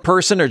hands-on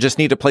person or just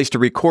need a place to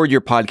record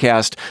your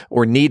podcast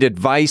or need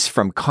advice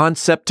from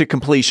concept to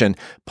completion,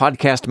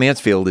 Podcast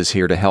Mansfield is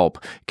here to help.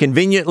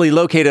 Conveniently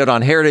located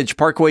on Heritage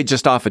Parkway,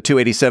 just off of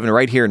 287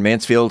 right here in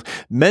Mansfield,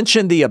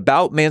 mention the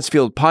About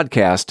Mansfield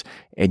podcast,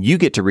 and you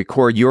get to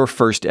record your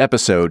first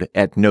episode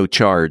at no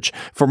charge.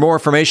 For more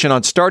information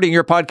on starting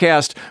your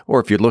podcast, or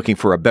if you're looking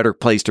for a better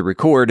place to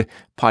record,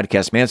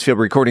 Podcast Mansfield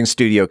Recording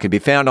Studio can be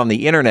found on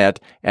the internet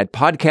at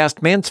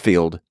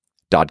podcastmansfield.com.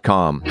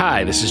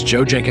 Hi, this is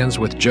Joe Jenkins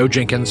with Joe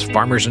Jenkins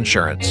Farmers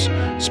Insurance,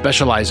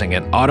 specializing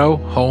in auto,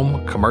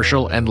 home,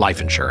 commercial, and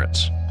life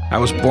insurance. I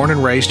was born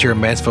and raised here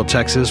in Mansfield,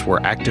 Texas. We're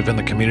active in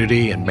the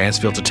community, and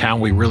Mansfield's a town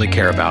we really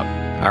care about.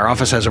 Our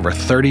office has over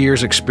 30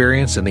 years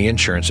experience in the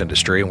insurance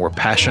industry, and we're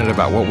passionate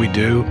about what we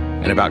do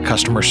and about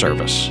customer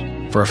service.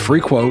 For a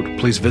free quote,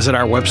 please visit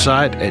our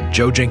website at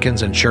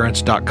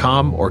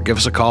joejenkinsinsurance.com or give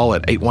us a call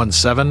at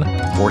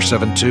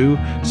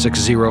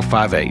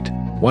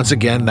 817-472-6058. Once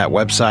again, that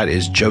website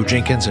is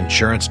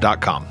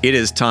joejenkinsinsurance.com. It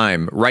is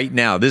time right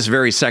now, this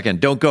very second.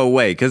 Don't go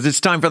away, because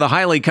it's time for the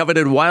highly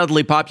coveted,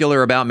 wildly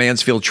popular About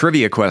Mansfield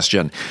Trivia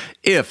Question.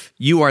 If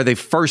you are the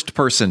first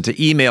person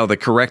to email the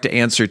correct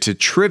answer to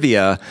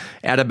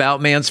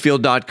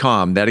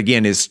trivia@aboutmansfield.com, that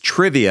again is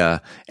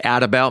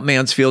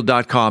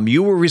trivia@aboutmansfield.com,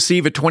 you will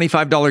receive a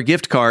 $25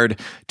 gift card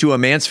to a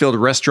Mansfield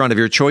restaurant of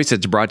your choice.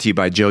 It's brought to you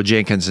by Joe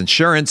Jenkins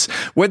Insurance.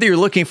 Whether you're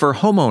looking for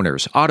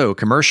homeowners, auto,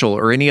 commercial,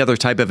 or any other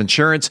type of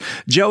insurance,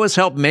 Joe has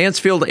helped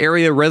Mansfield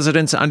area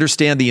residents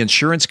understand the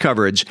insurance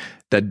coverage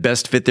that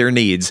best fit their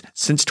needs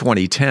since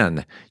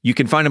 2010. You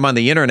can find him on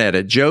the internet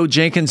at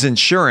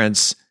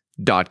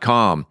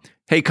joejenkinsinsurance.com.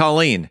 Hey,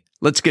 Colleen,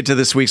 let's get to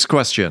this week's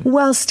question.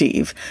 Well,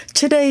 Steve,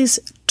 today's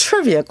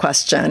trivia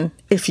question,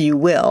 if you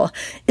will,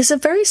 is a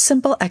very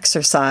simple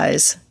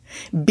exercise.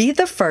 Be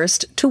the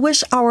first to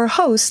wish our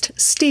host,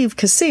 Steve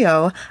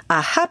Casillo,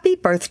 a happy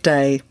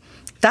birthday.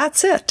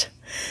 That's it.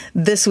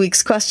 This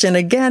week's question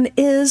again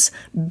is,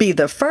 be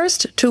the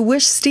first to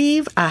wish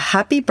Steve a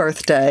happy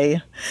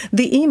birthday.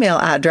 The email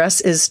address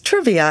is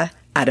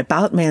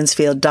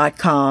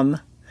trivia@aboutmansfield.com.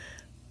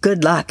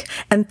 Good luck,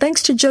 and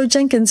thanks to Joe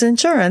Jenkins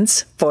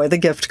Insurance for the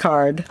gift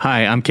card.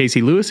 Hi, I'm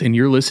Casey Lewis, and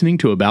you're listening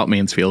to About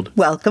Mansfield.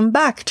 Welcome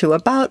back to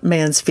About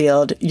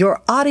Mansfield,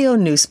 your audio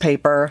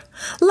newspaper.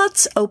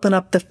 Let's open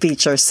up the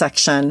features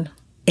section.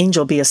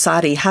 Angel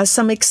Biasatti has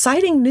some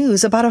exciting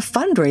news about a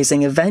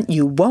fundraising event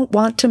you won't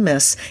want to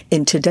miss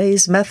in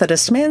today's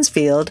Methodist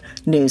Mansfield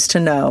News to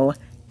Know.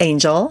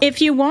 Angel?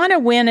 If you want to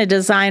win a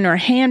designer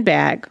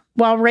handbag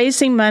while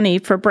raising money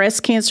for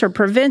breast cancer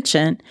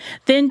prevention,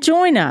 then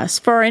join us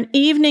for an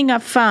evening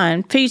of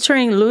fun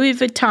featuring Louis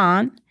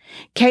Vuitton,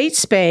 Kate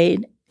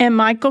Spade, and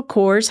Michael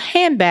Kors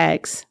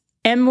handbags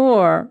and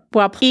more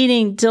while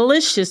eating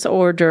delicious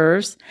hors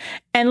d'oeuvres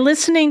and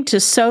listening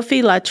to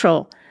Sophie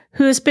Luttrell,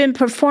 who has been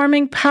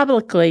performing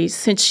publicly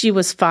since she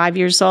was 5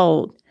 years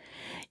old.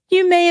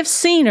 You may have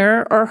seen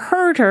her or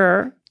heard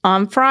her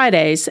on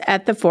Fridays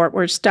at the Fort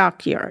Worth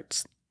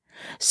Stockyards.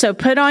 So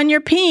put on your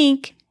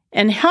pink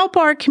and help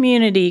our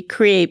community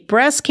create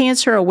breast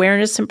cancer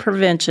awareness and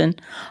prevention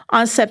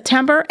on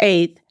September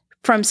 8th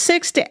from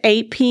 6 to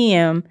 8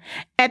 p.m.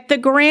 at the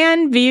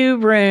Grand View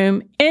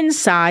Room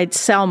inside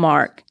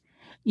Cellmark.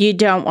 You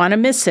don't want to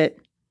miss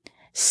it.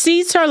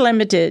 Seats are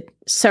limited,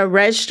 so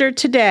register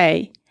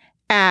today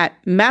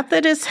at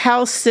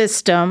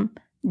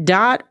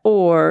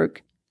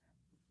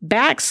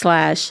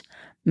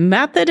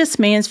methodisthealthsystem.org/Methodist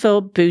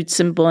Mansfield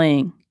Boots and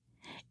Bling.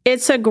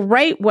 It's a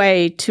great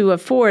way to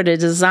afford a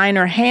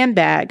designer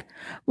handbag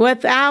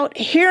without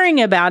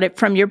hearing about it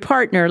from your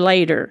partner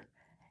later.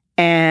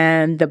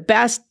 And the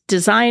best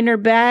designer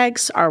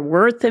bags are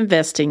worth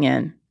investing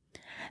in.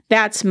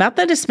 That's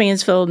Methodist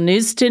Mansfield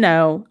News to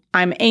Know.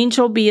 I'm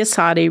Angel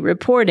Biasatti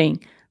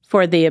reporting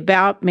for the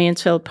About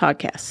Mansfield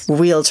podcast.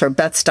 Realtor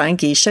Beth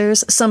Steinke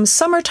shares some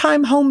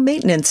summertime home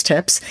maintenance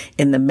tips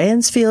in the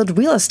Mansfield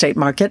Real Estate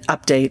Market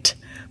update.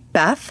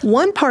 Beth?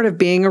 One part of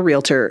being a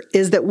realtor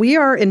is that we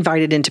are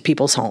invited into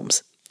people's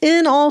homes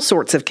in all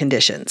sorts of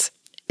conditions.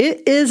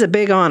 It is a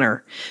big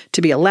honor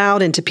to be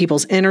allowed into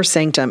people's inner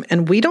sanctum,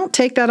 and we don't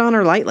take that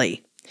honor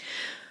lightly.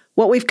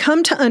 What we've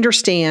come to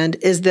understand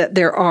is that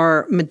there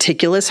are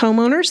meticulous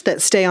homeowners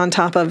that stay on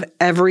top of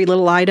every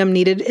little item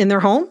needed in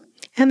their home,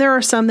 and there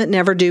are some that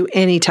never do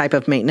any type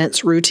of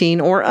maintenance, routine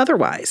or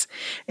otherwise,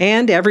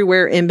 and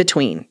everywhere in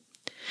between.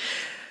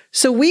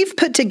 So we've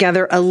put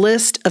together a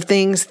list of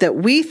things that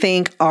we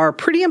think are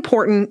pretty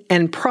important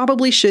and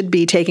probably should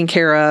be taken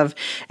care of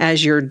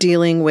as you're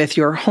dealing with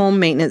your home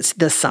maintenance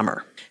this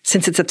summer.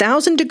 Since it's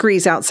 1,000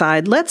 degrees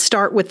outside, let's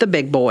start with the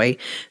big boy,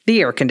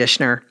 the air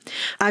conditioner.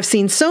 I've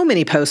seen so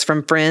many posts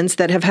from friends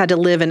that have had to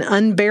live in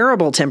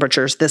unbearable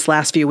temperatures this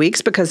last few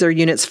weeks because their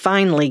units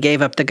finally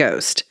gave up the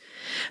ghost.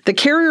 The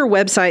Carrier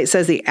website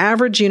says the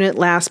average unit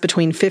lasts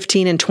between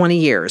 15 and 20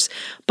 years,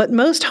 but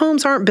most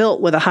homes aren't built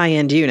with a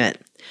high-end unit.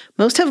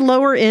 Most have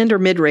lower-end or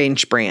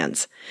mid-range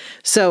brands.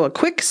 So a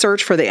quick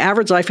search for the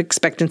average life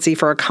expectancy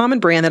for a common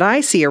brand that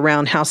I see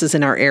around houses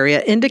in our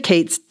area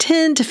indicates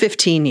 10 to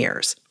 15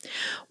 years.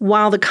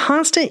 While the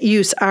constant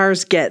use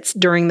ours gets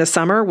during the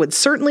summer would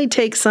certainly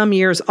take some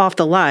years off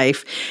the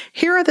life,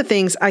 here are the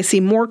things I see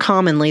more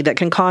commonly that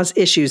can cause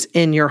issues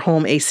in your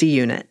home AC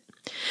unit.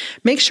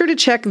 Make sure to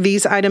check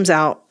these items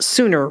out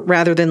sooner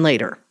rather than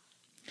later.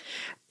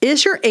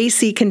 Is your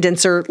AC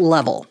condenser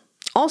level?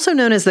 Also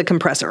known as the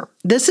compressor.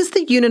 This is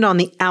the unit on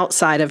the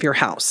outside of your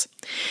house.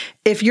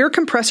 If your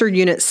compressor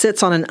unit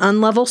sits on an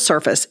unlevel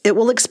surface, it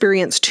will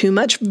experience too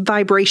much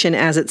vibration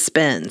as it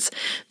spins.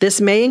 This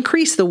may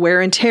increase the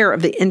wear and tear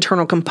of the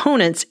internal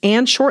components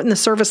and shorten the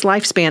service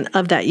lifespan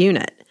of that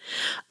unit.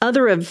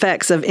 Other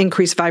effects of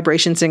increased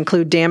vibrations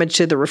include damage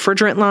to the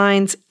refrigerant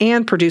lines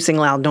and producing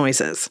loud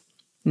noises.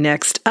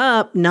 Next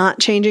up, not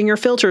changing your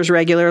filters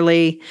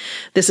regularly.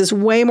 This is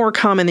way more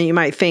common than you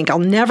might think. I'll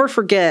never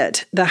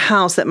forget the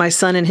house that my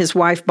son and his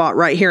wife bought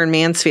right here in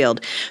Mansfield.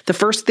 The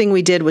first thing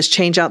we did was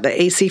change out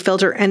the AC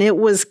filter, and it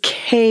was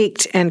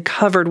caked and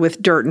covered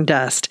with dirt and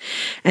dust.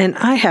 And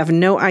I have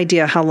no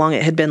idea how long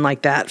it had been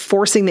like that,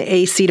 forcing the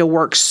AC to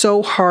work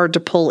so hard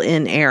to pull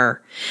in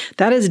air.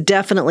 That is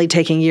definitely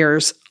taking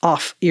years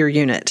off your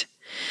unit.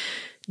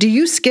 Do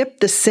you skip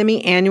the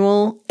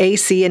semi-annual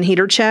AC and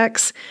heater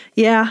checks?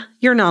 Yeah,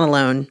 you're not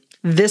alone.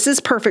 This is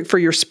perfect for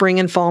your spring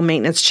and fall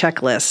maintenance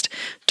checklist.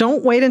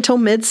 Don't wait until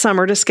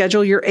midsummer to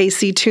schedule your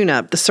AC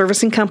tune-up. The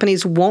servicing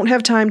companies won't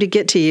have time to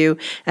get to you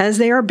as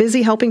they are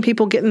busy helping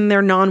people get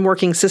their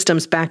non-working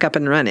systems back up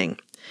and running.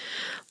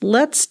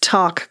 Let's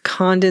talk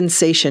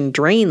condensation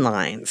drain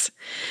lines.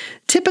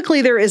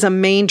 Typically, there is a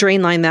main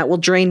drain line that will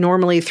drain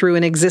normally through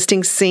an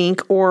existing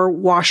sink or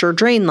washer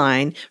drain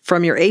line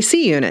from your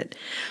AC unit.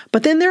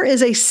 But then there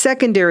is a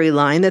secondary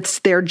line that's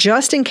there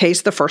just in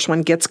case the first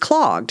one gets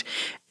clogged.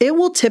 It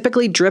will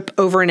typically drip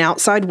over an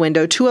outside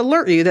window to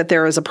alert you that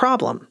there is a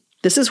problem.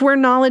 This is where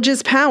knowledge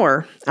is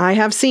power. I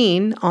have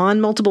seen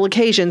on multiple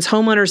occasions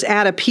homeowners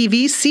add a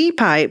PVC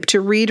pipe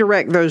to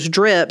redirect those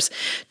drips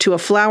to a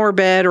flower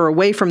bed or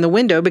away from the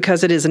window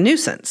because it is a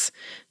nuisance.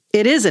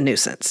 It is a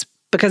nuisance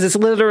because it's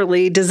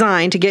literally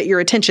designed to get your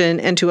attention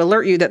and to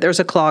alert you that there's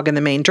a clog in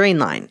the main drain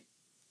line.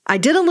 I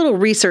did a little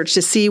research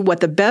to see what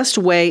the best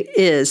way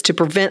is to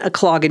prevent a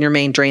clog in your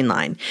main drain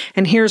line.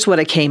 And here's what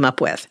I came up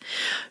with.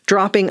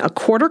 Dropping a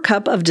 1/4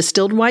 cup of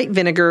distilled white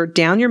vinegar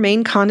down your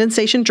main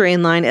condensation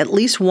drain line at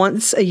least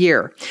once a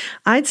year.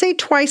 I'd say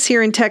twice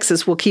here in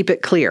Texas will keep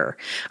it clear.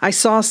 I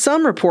saw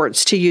some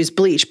reports to use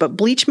bleach, but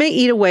bleach may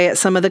eat away at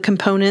some of the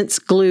components,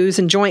 glues,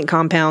 and joint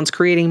compounds,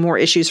 creating more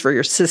issues for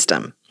your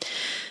system.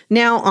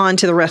 Now on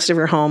to the rest of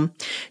your home.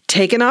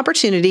 Take an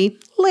opportunity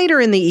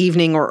later in the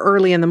evening or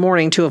early in the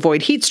morning to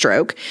avoid heat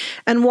stroke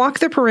and walk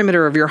the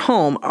perimeter of your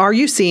home. Are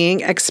you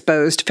seeing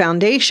exposed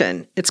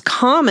foundation? It's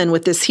common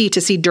with this heat to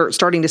see dirt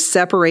starting to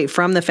separate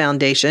from the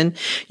foundation.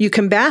 You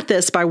combat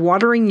this by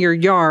watering your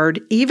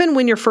yard even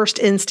when your first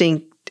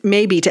instinct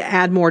may be to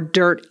add more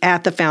dirt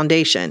at the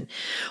foundation.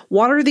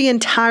 Water the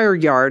entire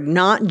yard,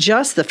 not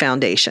just the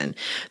foundation.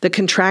 The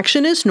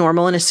contraction is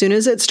normal, and as soon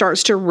as it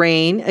starts to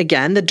rain,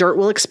 again, the dirt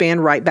will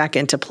expand right back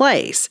into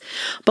place.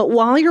 But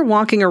while you're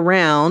walking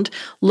around,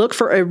 look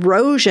for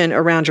erosion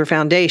around your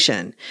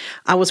foundation.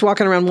 I was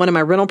walking around one of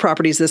my rental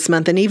properties this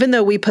month, and even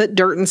though we put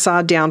dirt and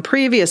sod down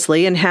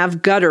previously and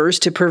have gutters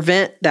to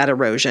prevent that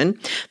erosion,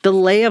 the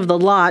lay of the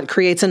lot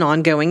creates an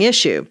ongoing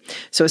issue.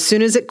 So as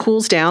soon as it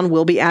cools down,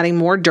 we'll be adding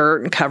more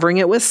dirt and covering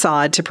it with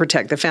sod to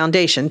protect the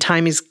foundation.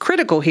 Time is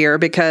critical here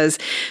because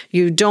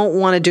you don't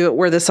want to do it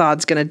where the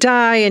sod's going to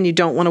die, and you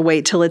don't want to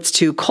wait till it's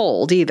too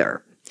cold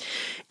either.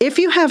 If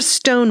you have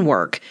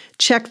stonework,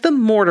 check the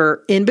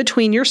mortar in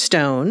between your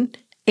stone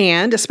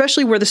and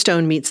especially where the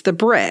stone meets the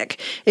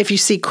brick. If you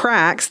see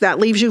cracks, that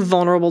leaves you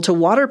vulnerable to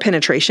water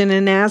penetration,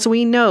 and as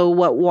we know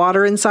what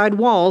water inside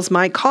walls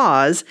might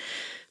cause,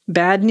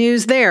 bad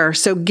news there,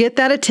 so get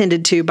that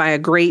attended to by a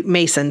great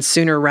mason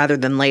sooner rather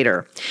than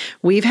later.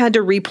 We've had to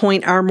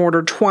repoint our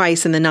mortar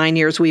twice in the 9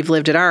 years we've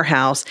lived at our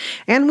house,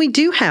 and we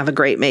do have a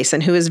great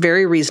mason who is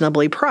very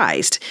reasonably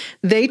priced.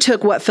 They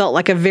took what felt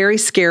like a very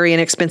scary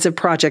and expensive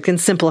project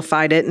and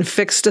simplified it and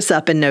fixed us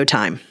up in no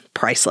time.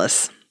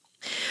 Priceless.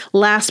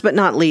 Last but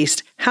not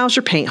least, how's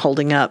your paint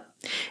holding up?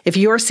 If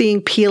you are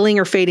seeing peeling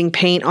or fading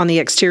paint on the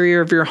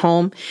exterior of your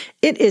home,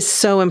 it is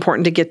so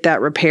important to get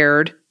that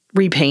repaired,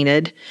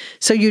 repainted,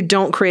 so you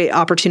don't create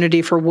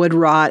opportunity for wood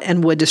rot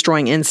and wood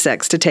destroying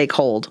insects to take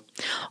hold.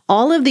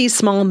 All of these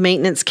small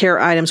maintenance care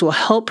items will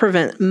help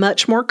prevent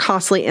much more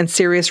costly and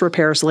serious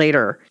repairs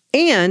later,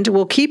 and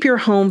will keep your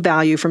home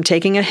value from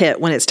taking a hit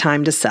when it's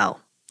time to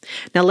sell.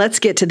 Now let's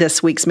get to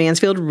this week's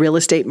Mansfield Real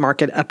Estate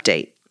Market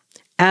update.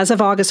 As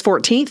of August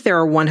 14th, there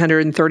are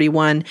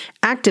 131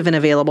 active and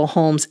available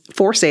homes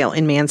for sale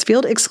in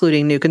Mansfield,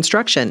 excluding new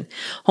construction.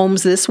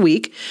 Homes this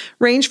week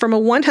range from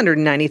a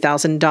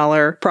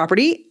 $190,000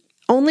 property,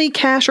 only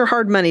cash or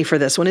hard money for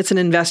this one. It's an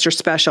investor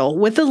special,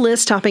 with the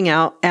list topping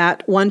out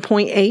at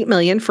 $1.8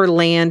 million for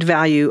land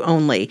value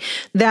only.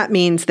 That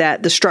means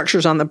that the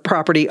structures on the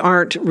property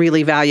aren't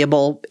really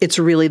valuable. It's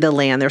really the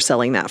land they're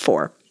selling that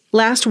for.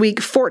 Last week,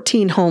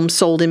 14 homes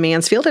sold in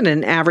Mansfield at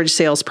an average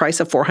sales price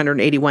of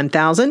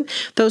 $481,000.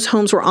 Those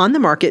homes were on the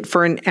market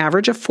for an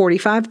average of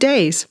 45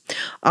 days.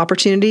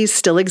 Opportunities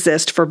still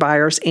exist for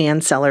buyers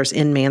and sellers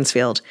in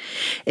Mansfield.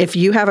 If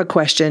you have a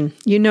question,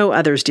 you know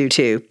others do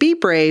too. Be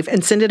brave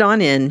and send it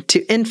on in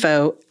to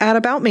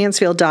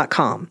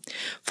info@aboutmansfield.com.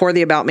 For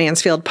the About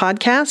Mansfield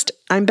podcast,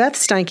 I'm Beth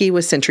Steinke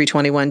with Century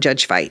 21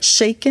 Judge Fight.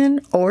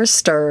 Shaken or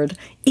stirred,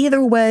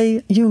 either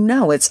way, you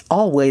know it's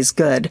always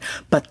good.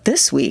 But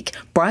this week,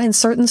 Brian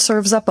Certain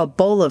serves up a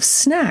bowl of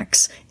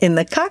snacks in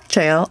the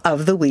cocktail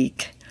of the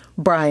week.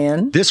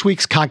 Brian? This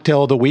week's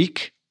cocktail of the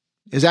week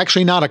is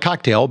actually not a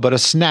cocktail, but a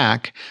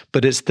snack,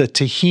 but it's the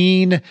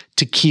Talkin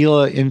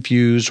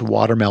tequila-infused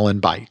watermelon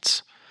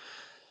bites.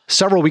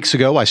 Several weeks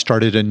ago, I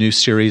started a new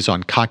series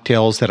on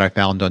cocktails that I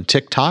found on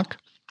TikTok.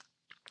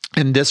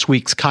 And this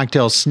week's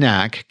cocktail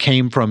snack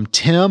came from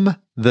Tim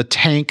the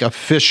Tank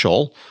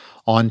Official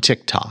on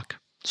TikTok.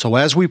 So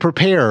as we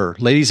prepare,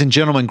 ladies and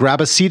gentlemen,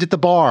 grab a seat at the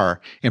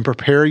bar and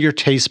prepare your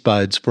taste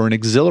buds for an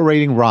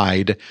exhilarating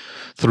ride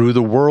through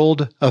the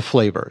world of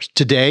flavors.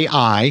 Today,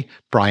 I,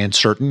 Brian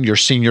Certain, your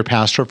senior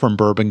pastor from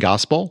Bourbon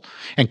Gospel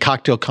and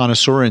cocktail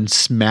connoisseur and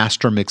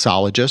master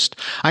mixologist,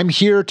 I'm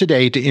here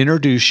today to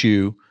introduce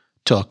you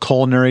to a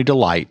culinary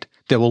delight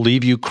that will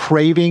leave you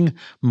craving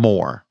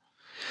more.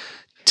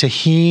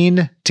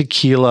 Talkin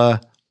tequila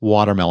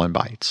watermelon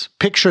bites.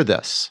 Picture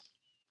this: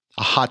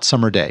 a hot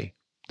summer day,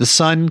 the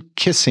sun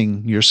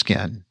kissing your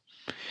skin,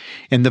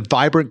 and the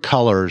vibrant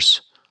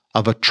colors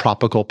of a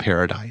tropical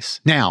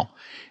paradise. Now,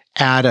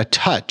 add a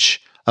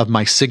touch of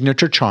my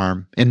signature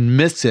charm and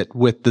mix it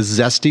with the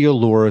zesty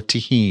allure of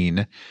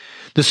Talkin,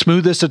 the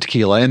smoothness of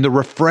tequila, and the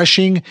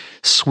refreshing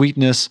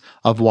sweetness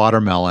of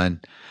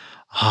watermelon.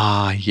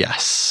 Ah,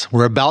 yes,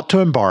 we're about to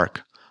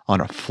embark on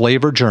a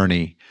flavor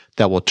journey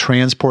that will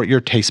transport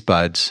your taste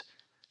buds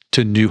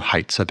to new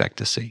heights of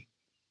ecstasy.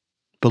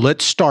 But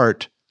let's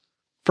start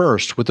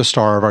first with the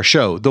star of our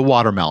show, the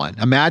watermelon.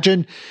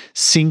 Imagine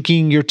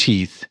sinking your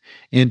teeth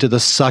into the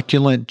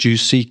succulent,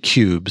 juicy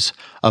cubes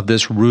of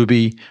this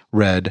ruby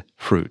red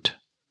fruit.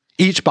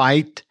 Each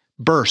bite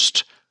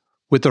bursts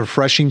with the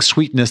refreshing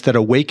sweetness that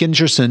awakens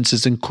your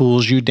senses and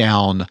cools you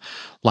down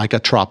like a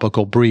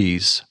tropical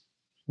breeze.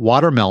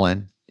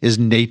 Watermelon is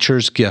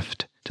nature's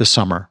gift to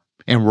summer,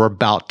 and we're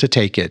about to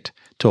take it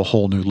to a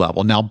whole new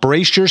level. Now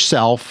brace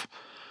yourself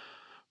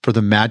for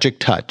the magic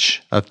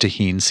touch of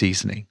tahini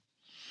seasoning.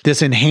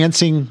 This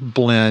enhancing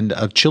blend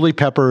of chili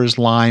peppers,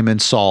 lime,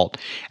 and salt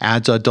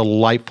adds a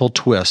delightful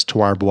twist to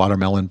our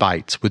watermelon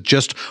bites. With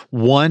just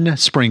one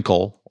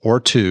sprinkle, or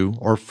two,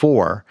 or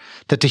four,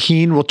 the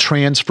tahini will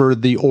transfer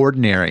the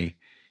ordinary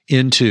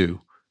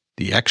into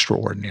the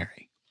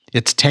extraordinary.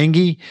 Its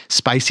tangy,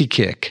 spicy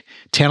kick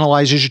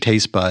tantalizes your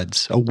taste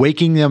buds,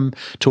 awakening them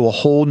to a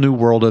whole new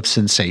world of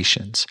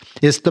sensations.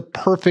 It's the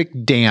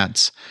perfect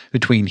dance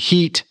between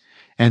heat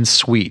and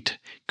sweet,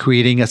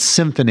 creating a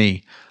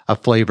symphony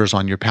of flavors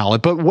on your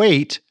palate. But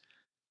wait,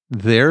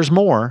 there's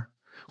more.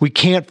 We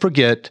can't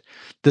forget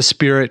the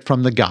spirit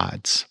from the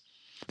gods.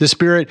 The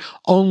spirit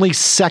only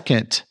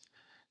second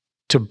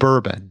to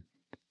bourbon,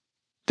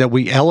 that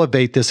we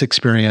elevate this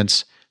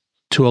experience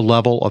to a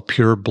level of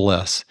pure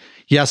bliss.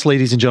 Yes,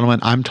 ladies and gentlemen,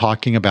 I'm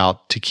talking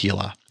about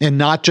tequila. And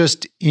not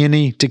just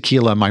any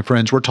tequila, my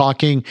friends. We're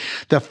talking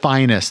the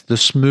finest, the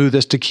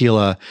smoothest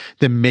tequila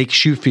that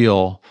makes you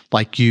feel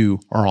like you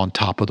are on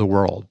top of the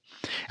world.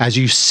 As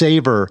you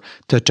savor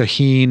the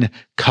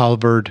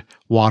tahini-covered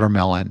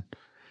watermelon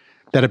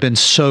that have been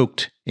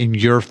soaked in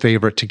your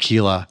favorite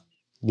tequila,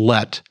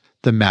 let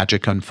the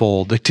magic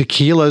unfold. The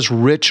tequila's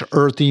rich,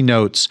 earthy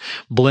notes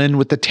blend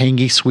with the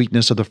tangy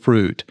sweetness of the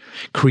fruit,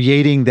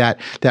 creating that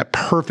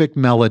perfect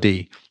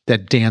melody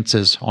that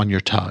dances on your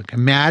tongue.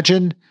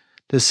 Imagine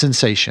the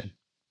sensation,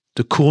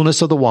 the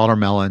coolness of the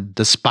watermelon,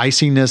 the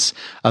spiciness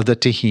of the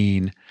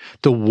tahini,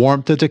 the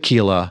warmth of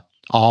tequila,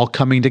 all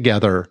coming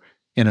together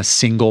in a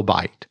single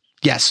bite.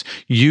 Yes,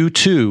 you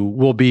too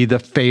will be the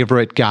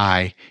favorite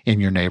guy in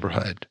your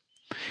neighborhood,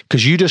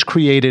 because you just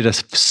created a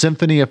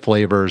symphony of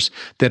flavors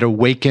that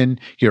awaken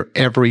your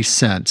every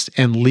sense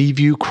and leave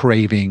you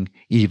craving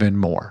even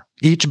more.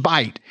 Each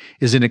bite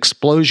is an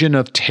explosion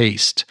of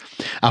taste,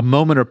 a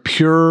moment of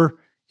pure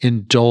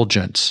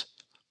indulgence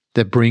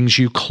that brings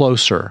you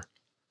closer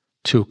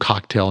to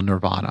cocktail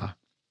nirvana.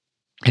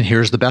 And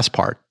here's the best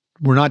part.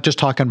 We're not just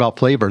talking about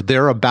flavor.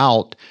 They're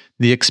about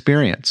the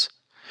experience.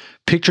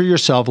 Picture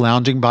yourself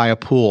lounging by a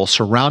pool,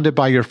 surrounded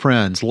by your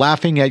friends,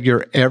 laughing at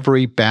your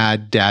every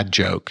bad dad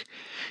joke,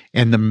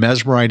 and the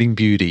mesmerizing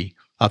beauty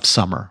of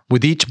summer.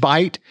 With each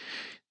bite,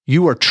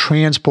 you are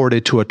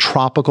transported to a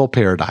tropical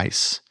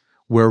paradise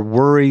where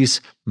worries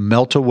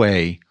melt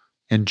away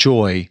and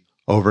joy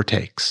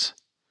overtakes.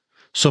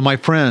 So, my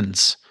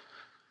friends,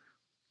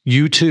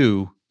 you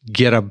too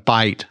get a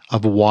bite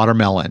of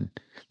watermelon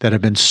that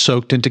have been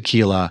soaked in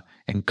tequila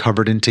and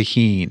covered in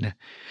tahini.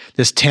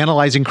 This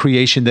tantalizing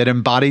creation that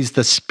embodies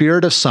the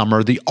spirit of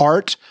summer, the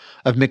art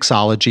of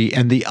mixology,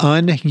 and the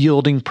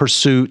unyielding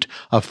pursuit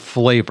of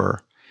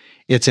flavor.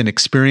 It's an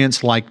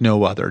experience like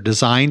no other,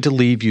 designed to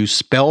leave you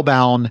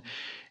spellbound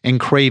and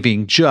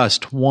craving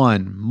just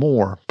one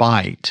more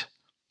bite.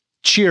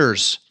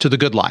 Cheers to the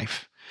good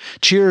life.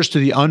 Cheers to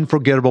the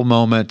unforgettable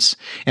moments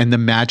and the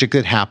magic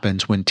that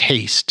happens when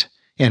taste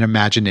and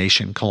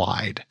imagination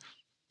collide.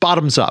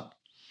 Bottoms up.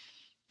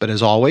 But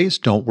as always,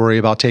 don't worry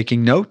about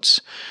taking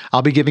notes.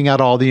 I'll be giving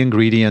out all the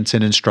ingredients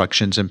and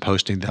instructions and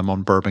posting them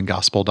on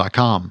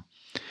bourbongospel.com.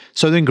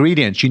 So the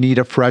ingredients, you need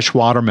a fresh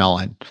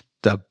watermelon.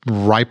 The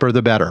riper,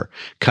 the better,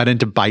 cut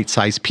into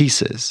bite-sized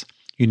pieces.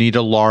 You need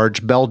a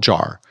large bell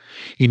jar.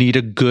 You need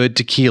a good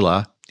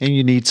tequila, and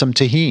you need some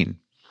tahini.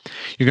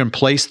 You're going to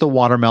place the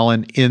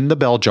watermelon in the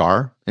bell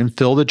jar and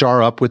fill the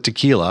jar up with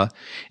tequila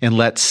and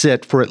let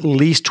sit for at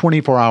least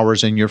 24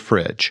 hours in your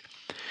fridge.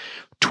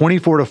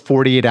 24 to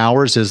 48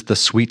 hours is the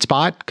sweet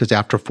spot, because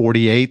after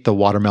 48, the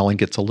watermelon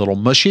gets a little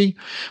mushy.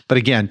 But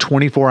again,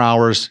 24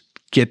 hours,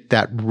 get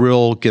that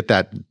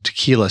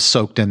tequila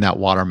soaked in that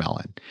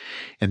watermelon.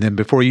 And then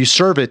before you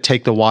serve it,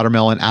 take the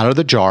watermelon out of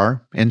the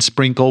jar and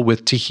sprinkle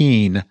with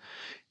tahini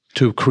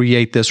to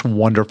create this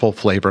wonderful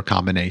flavor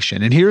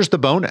combination. And here's the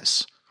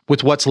bonus.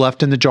 With what's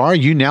left in the jar,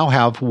 you now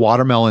have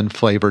watermelon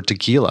flavored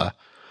tequila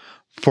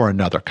for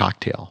another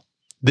cocktail.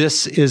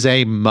 This is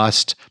a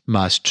must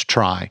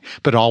try.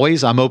 But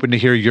always, I'm open to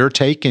hear your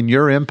take and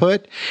your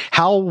input.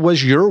 How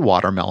was your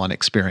watermelon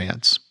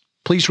experience?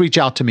 Please reach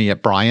out to me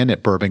at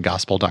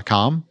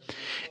brian@bourbongospel.com.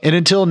 And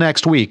until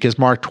next week, as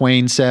Mark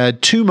Twain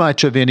said, too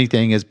much of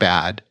anything is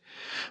bad,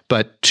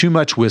 but too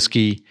much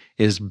whiskey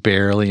is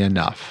barely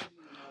enough.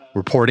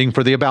 Reporting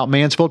for the About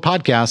Mansfield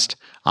podcast,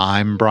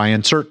 I'm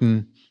Brian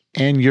Certain,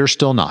 and you're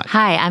still not.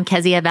 Hi, I'm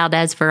Kezia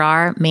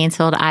Valdez-Farrar,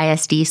 Mansfield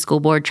ISD School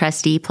Board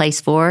Trustee,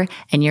 Place 4,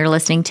 and you're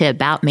listening to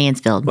About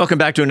Mansfield. Welcome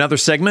back to another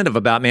segment of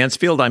About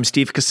Mansfield. I'm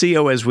Steve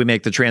Casillo as we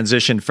make the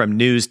transition from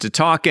news to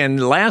talk.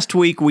 And last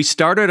week, we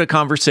started a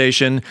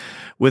conversation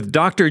with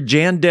Dr.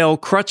 Jandel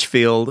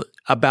Crutchfield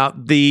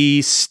about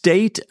the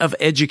state of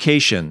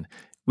education.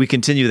 We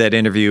continue that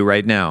interview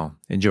right now.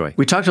 Enjoy.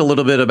 We talked a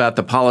little bit about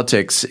the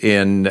politics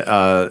in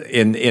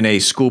a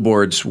school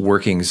board's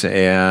workings,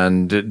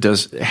 and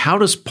how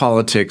does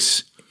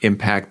politics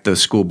impact the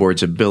school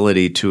board's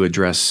ability to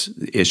address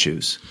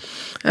issues?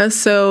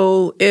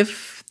 So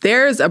if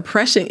there's a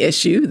pressing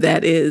issue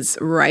that is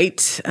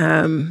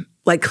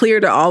like clear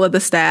to all of the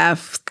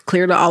staff,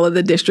 clear to all of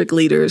the district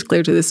leaders,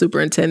 clear to the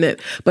superintendent,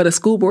 but a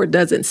school board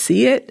doesn't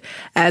see it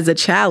as a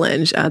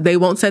challenge, they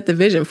won't set the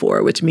vision for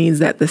it, which means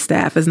that the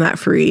staff is not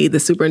free, the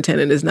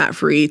superintendent is not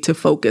free to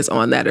focus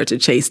on that or to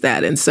chase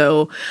that. And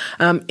so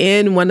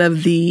in one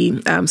of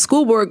the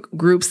school board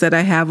groups that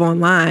I have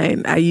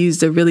online, I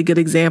used a really good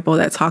example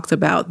that talks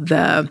about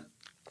the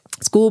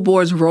school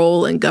board's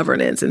role in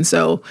governance. And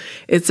so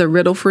it's a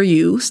riddle for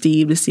you,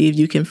 Steve, to see if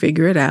you can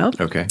figure it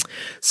out. Okay.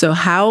 So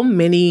how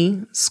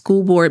many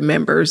school board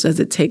members does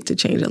it take to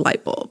change a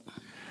light bulb?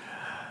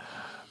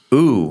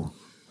 Ooh.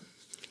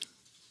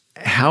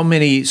 How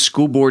many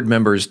school board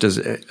members does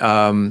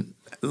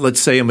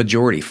let's say a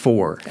majority,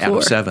 4 out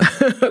of 7.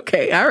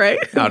 Okay, all right.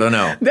 I don't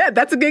know.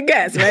 That's a good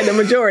guess, right? The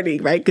majority,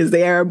 right? Because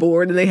they are a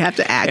board and they have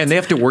to act. And they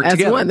have to work as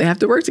together. One. They have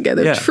to work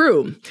together. Yeah.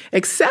 True.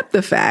 Except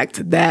the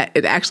fact that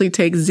it actually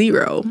takes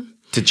 0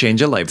 to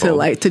change a light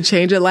bulb. To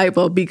change a light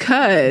bulb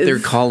because they're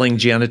calling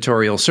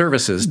janitorial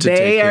services to take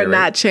care of it. They are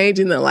not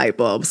changing the light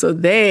bulb. So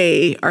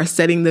they are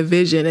setting the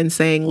vision and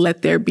saying,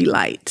 let there be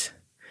light.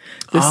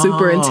 The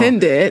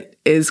superintendent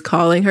is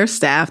calling her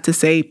staff to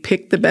say,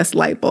 pick the best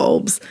light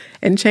bulbs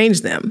and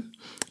change them.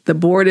 The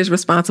board is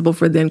responsible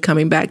for then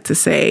coming back to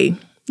say,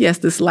 yes,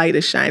 this light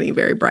is shining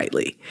very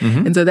brightly.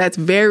 Mm-hmm. And so that's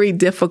very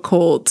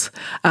difficult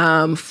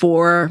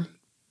for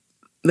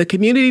the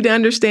community to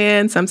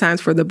understand, sometimes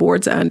for the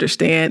board to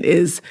understand,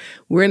 is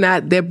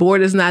their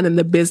board is not in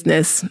the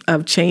business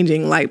of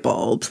changing light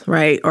bulbs,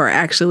 right? Or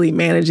actually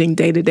managing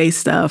day-to-day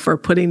stuff or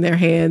putting their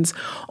hands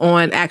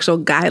on actual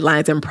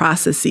guidelines and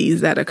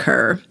processes that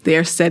occur.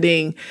 They're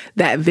setting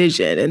that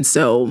vision. And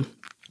so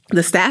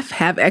the staff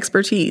have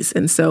expertise.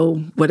 And so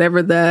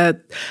whatever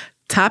the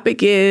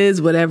topic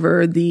is,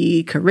 whatever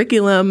the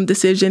curriculum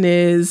decision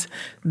is,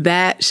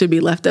 that should be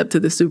left up to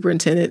the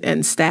superintendent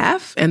and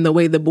staff. And the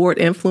way the board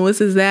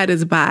influences that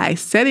is by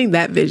setting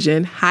that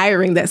vision,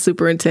 hiring that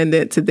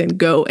superintendent to then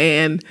go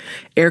and,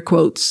 air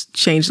quotes,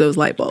 change those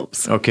light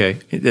bulbs. Okay.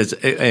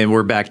 And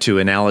we're back to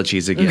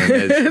analogies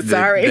again.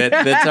 Sorry.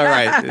 That's all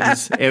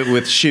right.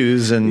 With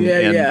shoes and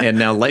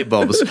now light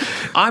bulbs.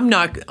 I'm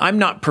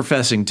not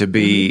professing to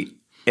be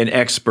an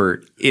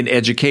expert in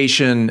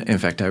education. In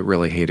fact, I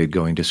really hated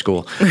going to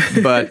school,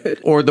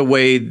 or the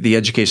way the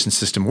education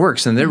system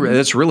works. And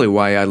that's really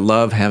why I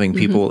love having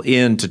people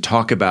in to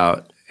talk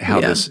about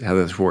how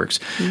this works.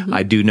 Mm-hmm.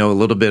 I do know a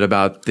little bit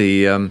about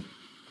the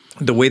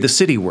way the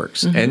city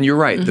works. Mm-hmm. And you're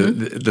right.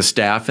 Mm-hmm. The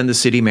staff and the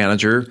city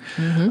manager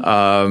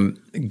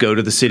go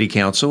to the city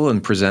council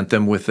and present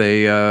them with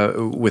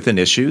an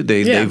issue.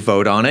 They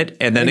vote on it,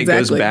 and then it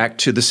goes back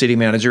to the city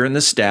manager and the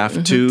staff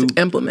to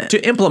implement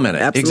it.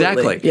 Absolutely.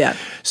 Exactly. Yeah.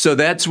 So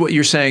that's what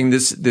you're saying.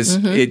 This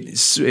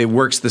it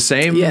works the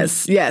same.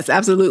 Yes,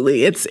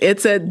 absolutely.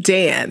 It's a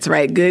dance,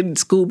 right? Good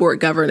school board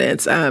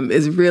governance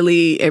is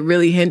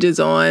really hinges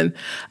on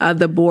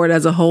the board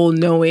as a whole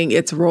knowing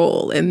its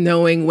role and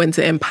knowing when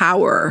to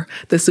empower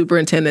the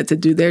superintendent to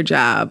do their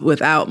job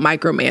without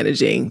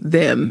micromanaging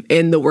them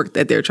in the work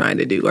that they're trying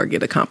to do or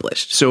get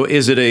accomplished. So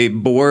is it a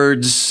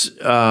board's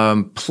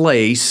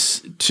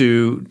place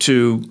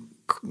to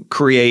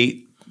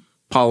create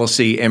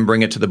policy and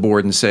bring it to the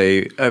board and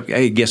say,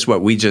 hey, guess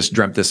what? We just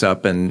dreamt this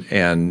up and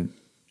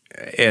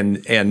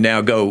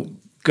now go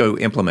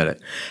implement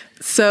it.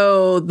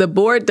 So the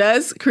board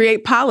does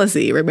create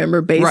policy,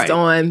 remember, based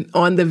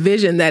on the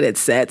vision that it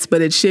sets,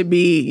 but it should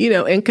be,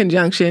 in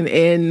conjunction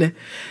in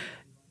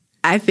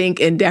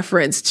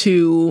deference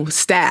to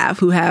staff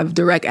who have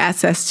direct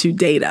access to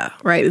data,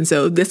 right? And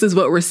so this is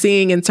what we're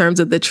seeing in terms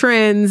of the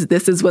trends.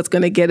 This is what's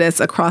going to get us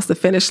across the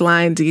finish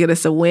line to get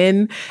us a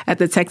win at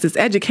the Texas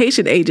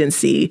Education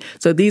Agency.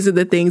 So these are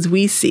the things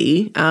we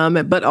see.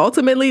 But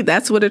ultimately,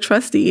 that's what a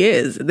trustee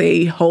is.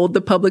 They hold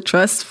the public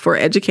trust for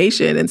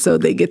education. And so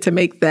they get to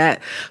make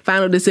that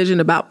final decision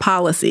about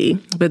policy,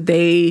 but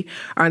they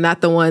are not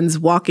the ones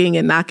walking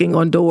and knocking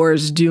on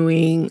doors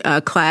doing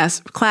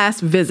class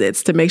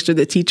visits to make sure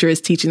the teacher is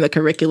teaching the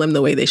curriculum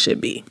the way they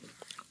should be.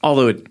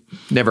 Although it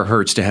never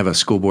hurts to have a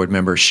school board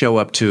member show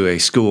up to a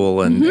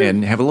school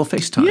and have a little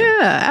FaceTime.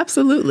 Yeah,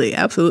 absolutely.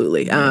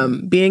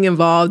 Being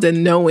involved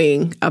and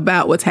knowing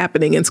about what's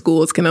happening in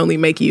schools can only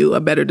make you a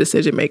better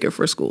decision maker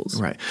for schools.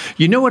 Right.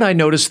 You know what I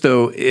noticed,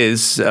 though,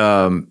 is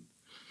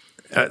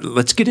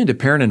let's get into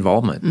parent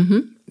involvement.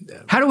 Mm-hmm.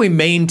 How do we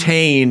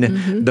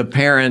maintain the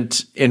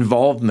parent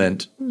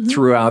involvement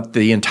throughout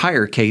the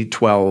entire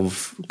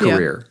K-12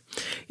 career?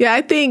 Yeah,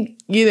 I think,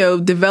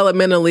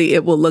 developmentally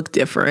it will look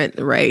different,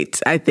 right?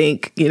 I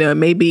think,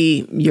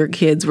 maybe your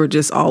kids were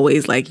just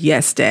always like,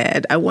 yes,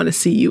 Dad, I want to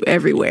see you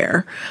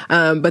everywhere.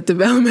 But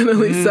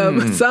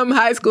developmentally, some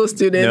high school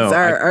students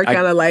are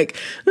kind of like,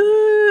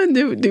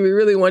 do we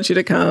really want you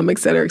to come, et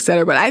cetera, et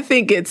cetera. But I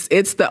think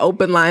it's the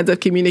open lines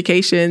of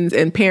communications,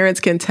 and parents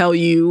can tell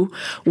you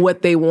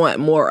what they want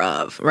more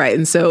of, right?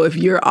 And so if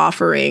you're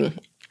offering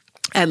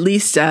at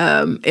least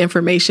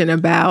information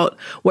about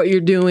what you're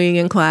doing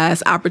in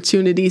class,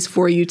 opportunities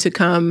for you to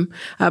come.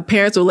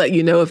 Parents will let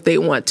you know if they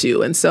want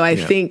to. And so I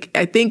think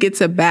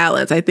it's a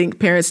balance. I think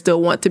parents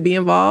still want to be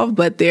involved,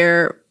 but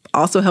they're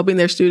also helping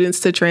their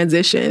students to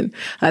transition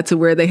to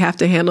where they have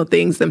to handle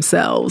things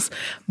themselves.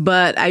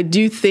 But I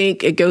do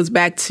think it goes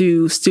back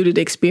to student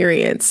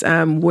experience,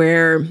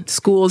 where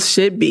schools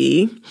should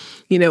be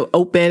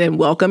open and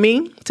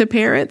welcoming to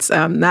parents.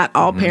 Not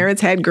all parents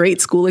had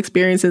great school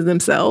experiences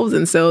themselves.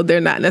 And so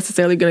they're not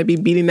necessarily going to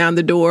be beating down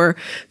the door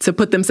to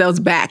put themselves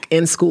back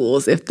in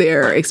schools if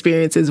their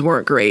experiences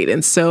weren't great.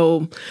 And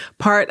so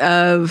part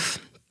of,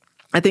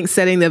 I think,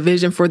 setting the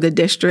vision for the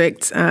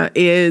district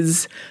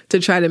is to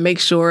try to make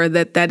sure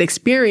that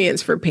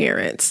experience for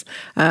parents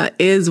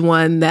is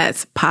one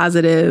that's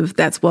positive,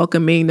 that's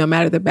welcoming, no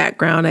matter the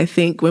background. I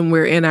think when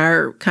we're in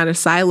our kind of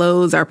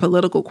silos, our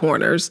political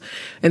corners,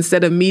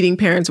 instead of meeting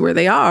parents where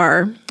they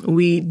are,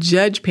 we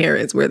judge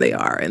parents where they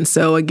are. And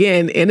so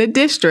again, in a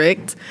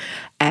district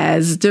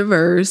as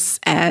diverse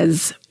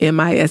as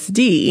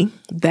MISD,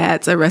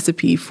 that's a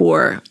recipe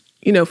for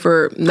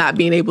not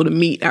being able to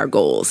meet our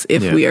goals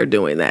if we are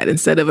doing that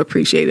instead of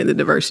appreciating the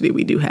diversity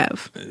we do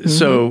have.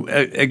 So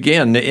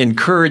again,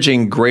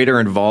 encouraging greater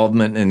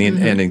involvement and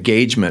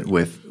engagement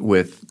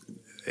with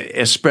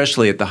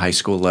especially at the high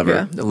school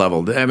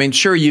level. I mean,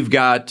 sure, you've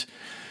got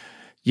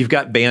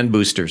band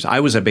boosters.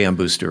 I was a band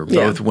booster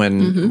both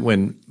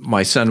when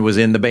my son was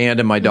in the band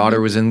and my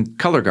daughter was in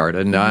color guard,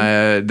 and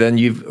then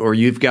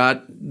you've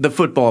got the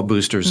football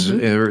boosters,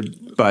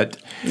 but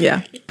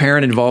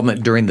parent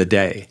involvement during the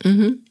day.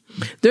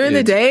 During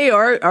the day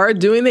or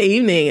during the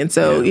evening. And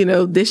so,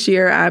 this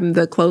year I'm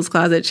the closed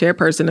closet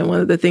chairperson. And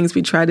one of the things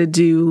we try to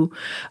do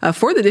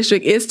for the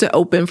district is to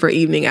open for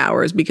evening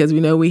hours, because we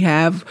know we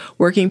have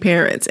working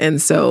parents.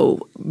 And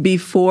so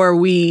before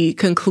we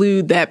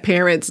conclude that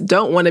parents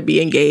don't want to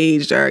be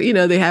engaged or,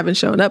 they haven't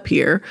shown up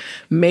here,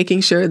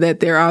 making sure that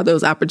there are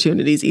those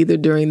opportunities either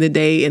during the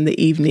day and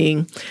the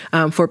evening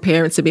for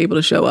parents to be able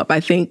to show up.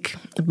 I think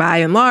by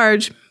and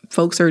large,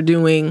 folks are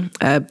doing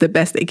the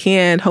best they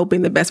can,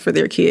 hoping the best for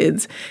their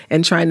kids,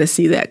 and trying to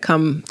see that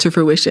come to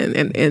fruition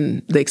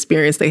in the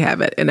experience they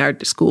have in our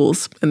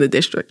schools in the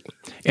district.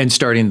 And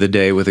starting the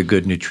day with a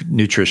good,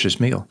 nutritious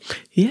meal.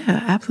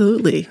 Yeah,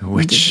 absolutely.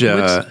 Which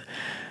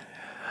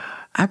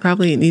I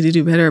probably need to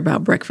do better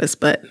about breakfast,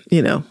 but,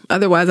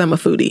 otherwise I'm a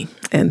foodie.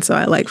 And so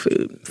I like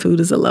food. Food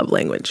is a love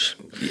language.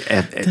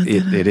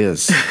 It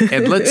is.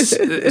 And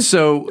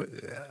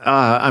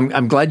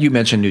I'm glad you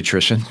mentioned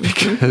nutrition,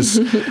 because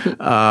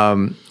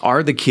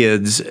are the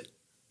kids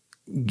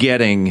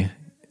getting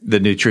the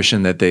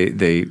nutrition that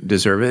they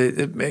deserve?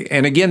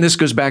 And again, this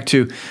goes back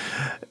to,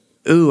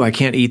 I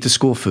can't eat the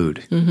school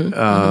food.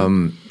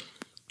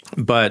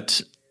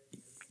 But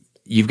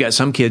you've got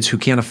some kids who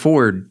can't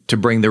afford to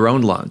bring their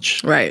own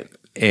lunch. Right.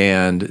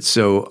 And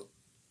so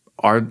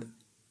are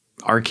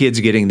kids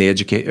getting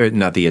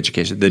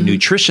the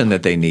nutrition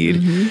that they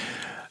need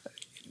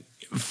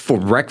for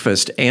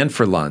breakfast and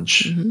for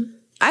lunch?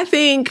 I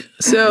think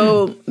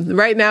so.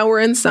 Right now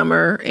we're in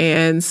summer,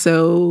 and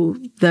so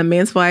the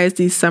Mansfield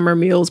ISD Summer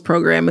Meals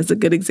Program is a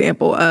good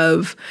example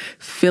of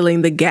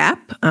filling the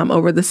gap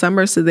over the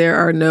summer. So there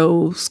are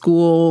no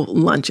school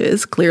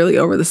lunches clearly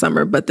over the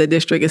summer, but the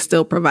district is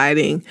still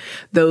providing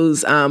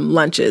those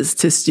lunches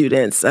to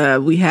students.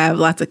 We have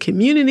lots of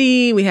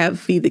community. We have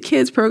Feed the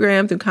Kids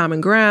program through Common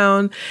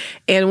Ground.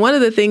 And one of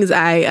the things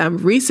I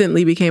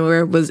recently became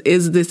aware of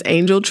is this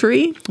angel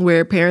tree,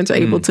 where parents are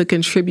able to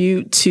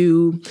contribute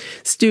to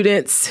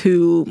students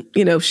who,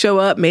 show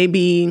up.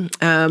 Maybe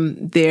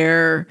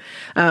they're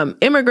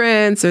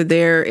immigrants or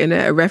they're in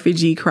a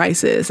refugee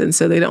crisis. And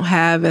so they don't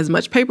have as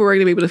much paperwork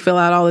to be able to fill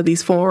out all of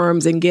these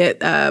forms and get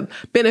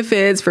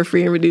benefits for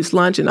free and reduced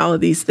lunch and all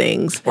of these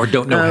things. Or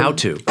don't know how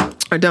to.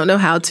 Or don't know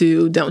how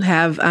to, don't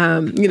have,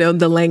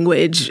 the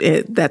language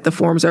that the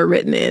forms are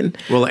written in.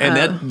 Well, and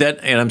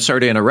and I'm sorry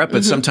to interrupt,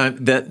 but sometimes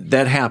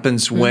that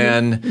happens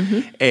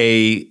when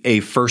a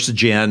first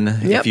gen,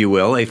 if you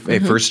will, a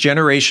first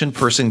generation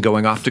person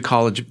going off to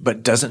college,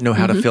 but doesn't know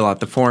how to fill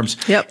out the forms.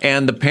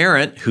 And the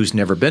parent who's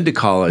never been to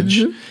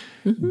college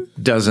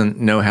doesn't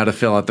know how to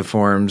fill out the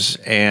forms.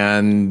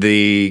 And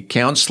the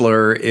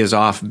counselor is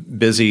off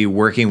busy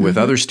working with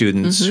other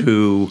students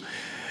who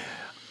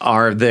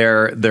are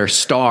their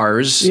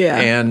stars,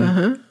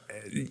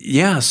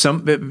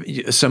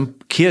 some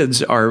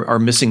kids are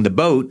missing the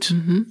boat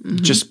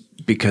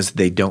just because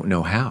they don't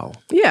know how.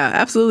 Yeah,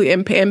 absolutely,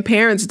 and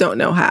parents don't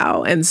know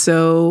how, and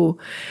so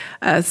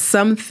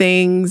some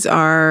things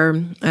are,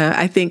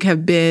 I think,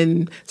 have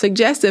been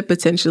suggested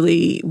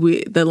potentially.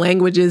 The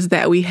languages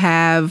that we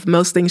have,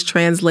 most things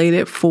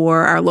translated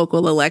for our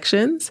local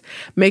elections,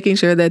 making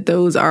sure that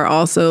those are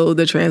also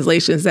the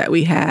translations that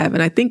we have.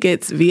 And I think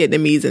it's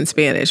Vietnamese and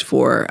Spanish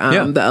for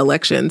the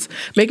elections,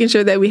 making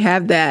sure that we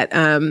have that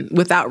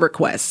without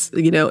requests,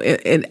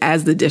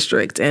 as the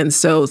district. And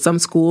so some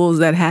schools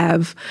that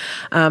have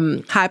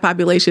high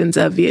populations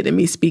of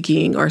Vietnamese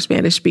speaking or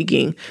Spanish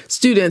speaking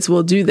students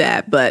will do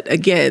that. But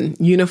again,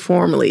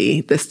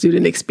 uniformly the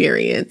student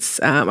experience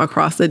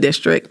across the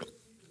district,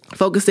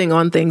 focusing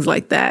on things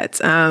like that.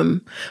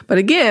 But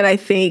again, I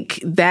think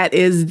that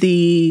is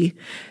the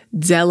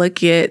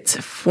delicate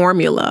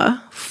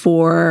formula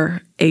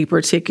for a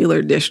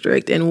particular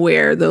district and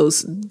where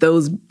those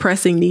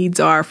pressing needs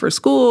are for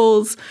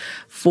schools,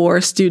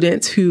 for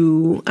students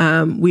who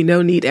we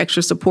know need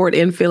extra support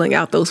in filling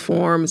out those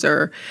forms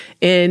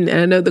and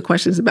I know the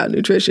questions about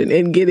nutrition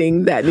and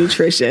getting that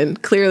nutrition.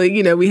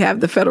 Clearly, we have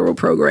the federal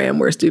program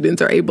where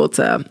students are able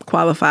to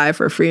qualify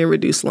for free and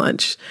reduced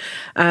lunch.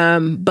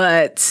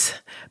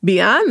 But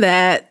beyond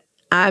that,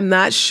 I'm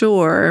not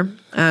sure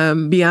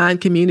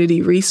beyond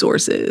community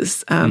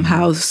resources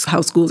how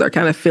schools are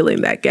kind of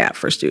filling that gap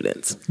for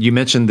students. You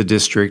mentioned the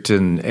district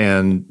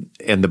and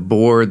the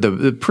board.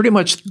 Pretty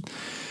much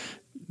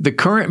the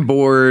current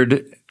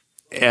board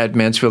at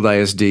Mansfield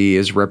ISD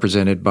is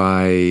represented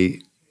by,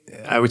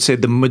 I would say,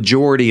 the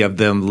majority of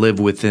them live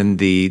within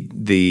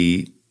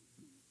the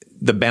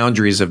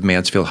boundaries of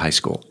Mansfield High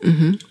School.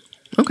 Mm-hmm.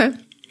 Okay.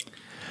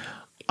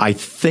 I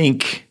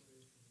think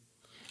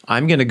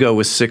I'm going to go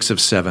with 6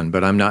 of 7,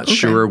 but I'm not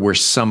sure where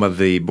some of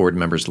the board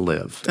members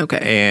live. Okay.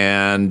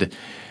 And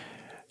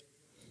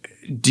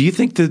do you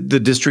think that the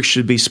district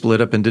should be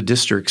split up into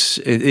districts,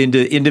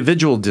 into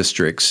individual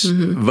districts,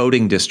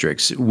 voting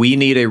districts? We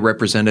need a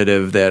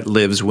representative that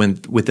lives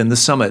within the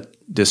Summit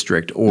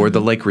district or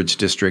the Lake Ridge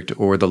district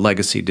or the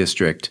Legacy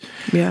district.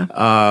 Yeah.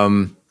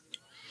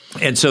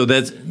 And so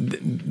that's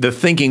the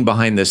thinking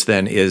behind this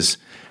then is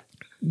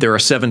there are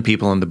 7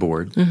 people on the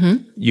board.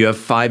 Mm-hmm. You have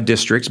 5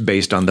 districts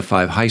based on the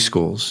 5 high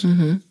schools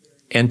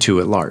and 2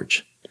 at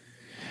large.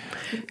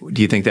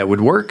 Do you think that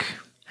would work?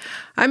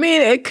 I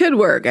mean, it could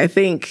work. I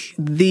think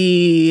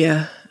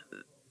the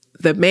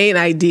main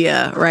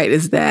idea, right,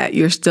 is that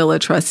you're still a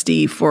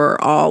trustee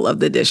for all of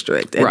the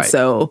district. And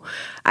so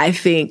I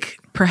think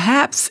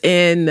perhaps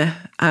in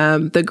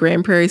the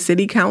Grand Prairie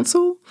City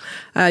Council,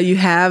 you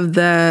have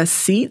the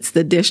seats,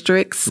 the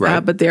districts,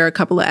 but there are a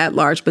couple of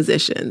at-large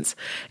positions.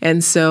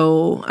 And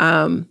so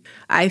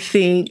I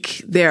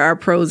think there are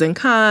pros and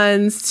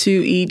cons to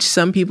each.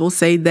 Some people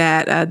say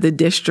that the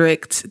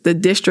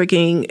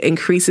districting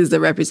increases the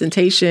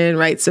representation,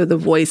 right? So the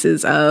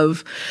voices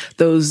of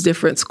those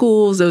different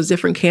schools, those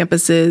different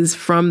campuses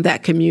from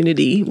that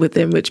community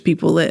within which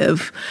people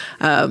live,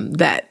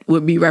 that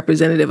would be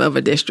representative of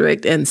a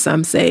district. And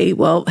some say,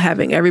 well,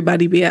 having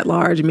everybody be at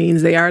large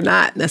means they are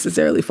not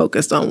necessarily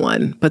focused on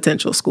one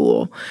potential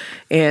school.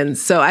 And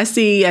so I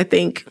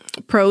think,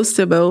 pros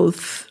to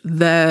both.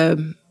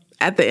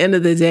 At the end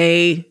of the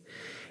day,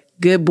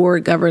 good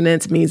board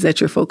governance means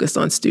that you're focused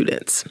on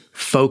students.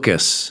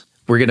 Focus.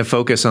 We're going to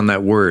focus on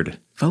that word.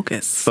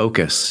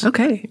 Focus.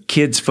 Okay.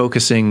 Kids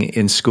focusing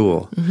in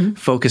school,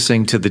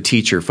 focusing to the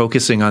teacher,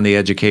 focusing on the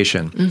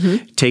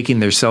education,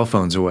 taking their cell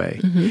phones away.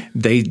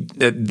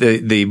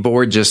 The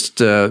board just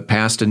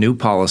passed a new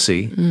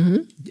policy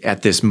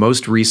at this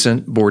most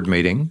recent board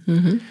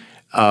meeting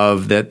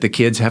of that the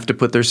kids have to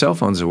put their cell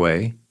phones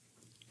away.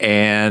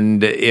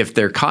 And if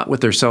they're caught with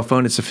their cell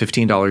phone, it's a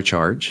 $15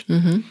 charge.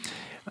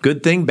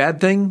 Good thing,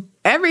 bad thing?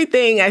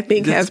 Everything, I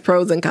think, has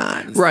pros and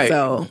cons. Right.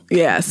 So,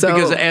 yeah. So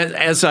because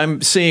as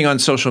I'm seeing on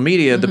social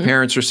media, the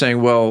parents are saying,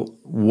 well,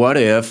 what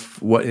if,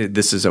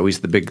 this is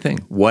always the big thing.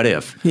 What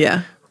if?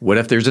 Yeah. What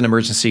if there's an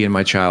emergency and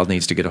my child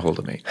needs to get a hold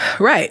of me?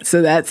 Right.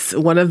 So that's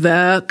one of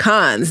the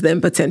cons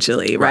then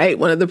potentially, right?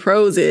 One of the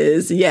pros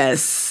is,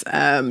 yes,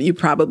 you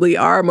probably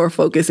are more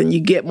focused and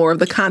you get more of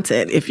the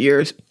content if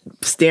you're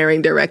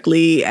staring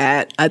directly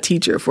at a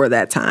teacher for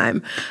that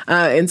time.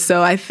 And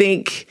so I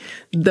think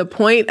the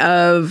point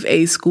of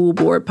a school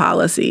board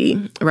policy,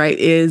 right,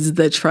 is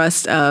the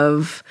trust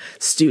of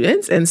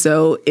students. And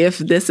so if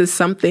this is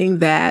something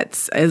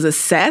that is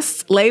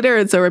assessed later,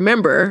 and so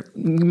remember,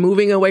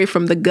 moving away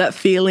from the gut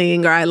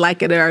feeling or I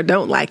like it or I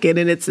don't like it,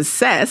 and it's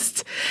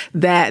assessed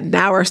that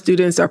now our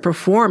students are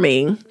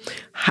performing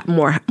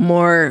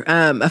more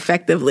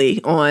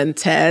effectively on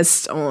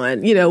tests,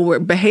 on, where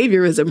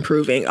behavior is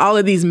improving, all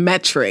of these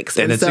metrics.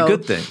 Then it's a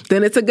good thing.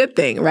 Then it's a good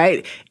thing,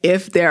 right?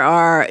 If there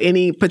are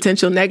any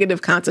potential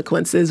negative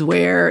consequences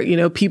where,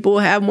 people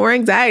have more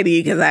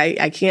anxiety because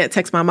I can't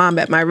text my mom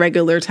at my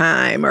regular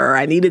time, or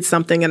I needed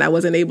something and I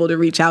wasn't able to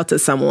reach out to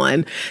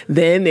someone,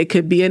 then it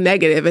could be a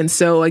negative. And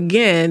so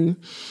again,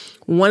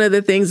 one of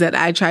the things that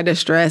I try to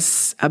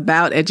stress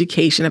about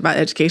education, about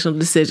educational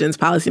decisions,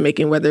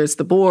 policymaking, whether it's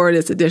the board,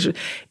 it's the district,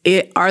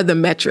 it are the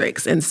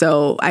metrics. And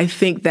so I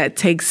think that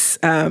takes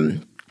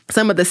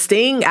some of the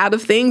sting out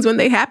of things when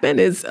they happen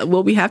is,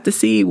 well, we have to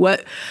see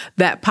what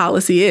that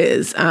policy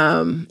is.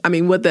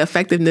 What the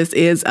effectiveness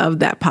is of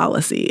that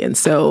policy. And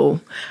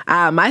so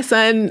my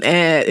son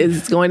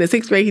is going to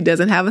 6th grade. He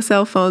doesn't have a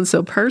cell phone.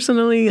 So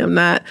personally, I'm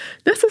not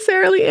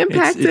necessarily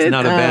impacted. It's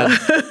not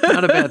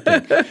a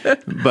bad thing.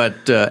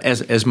 But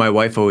as my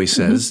wife always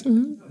says,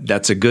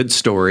 that's a good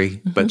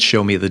story, but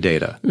show me the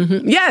data.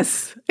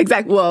 Yes,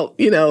 exactly. Well,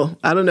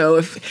 I don't know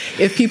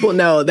if people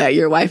know that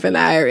your wife and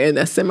I are in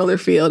a similar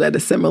field at a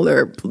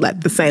similar,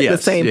 the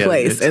same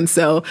place. And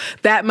so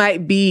that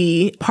might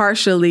be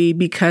partially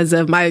because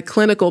of my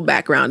clinical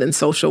background in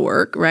social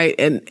work, right?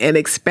 And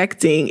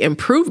expecting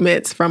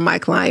improvements from my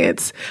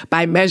clients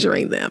by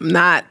measuring them,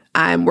 not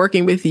I'm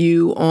working with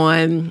you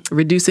on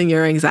reducing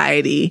your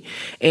anxiety.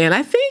 And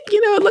I think,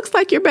 it looks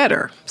like you're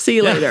better. See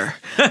you later.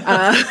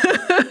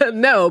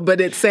 No, but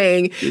it's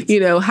saying,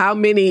 how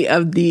many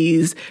of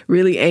these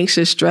really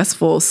anxious,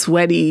 stressful,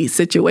 sweaty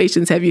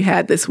situations have you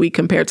had this week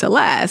compared to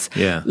last?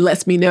 Yeah.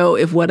 Lets me know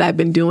if what I've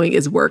been doing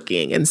is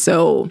working. And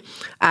so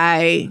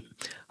I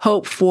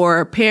hope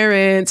for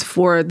parents,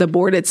 for the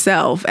board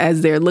itself,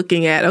 as they're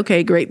looking at,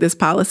 okay, great, this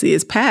policy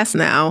is passed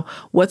now.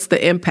 What's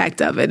the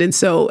impact of it? And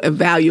so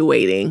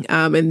evaluating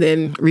and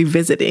then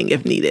revisiting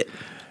if needed.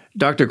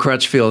 Dr.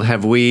 Crutchfield,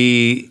 have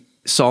we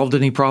solved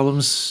any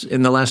problems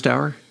in the last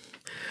hour?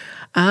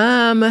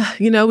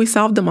 We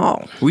solved them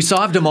all. We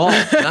solved them all.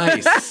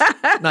 Nice.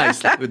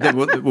 Nice.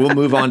 We'll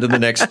move on to the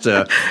next.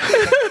 The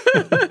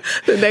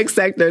next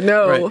sector.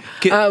 No. Right.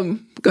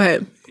 Go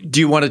ahead. Do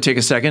you want to take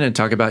a second and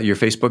talk about your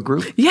Facebook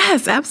group?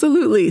 Yes,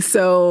 absolutely.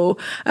 So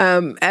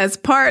as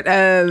part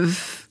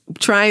of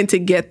trying to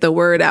get the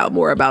word out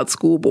more about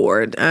school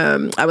board,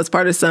 I was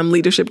part of some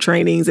leadership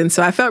trainings. And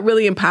so I felt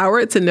really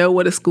empowered to know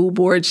what a school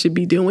board should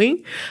be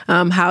doing,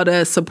 how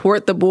to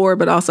support the board,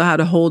 but also how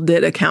to hold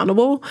it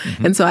accountable.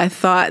 And so I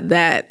thought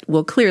that,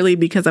 well, clearly,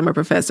 because I'm a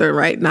professor,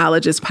 right,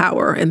 knowledge is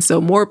power. And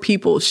so more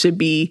people should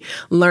be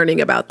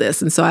learning about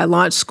this. And so I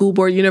launched School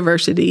Board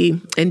University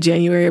in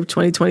January of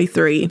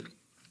 2023.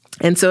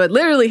 And so it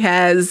literally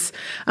has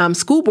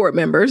school board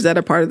members that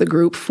are part of the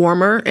group,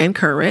 former and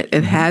current.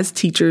 It has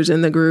teachers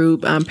in the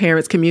group,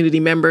 parents,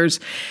 community members.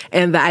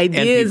 And the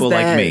idea is that...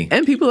 like me.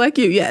 And people like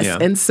you, yes. Yeah.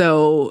 And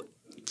so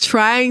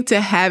trying to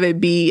have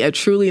it be a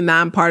truly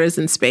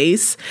nonpartisan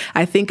space,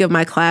 I think of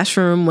my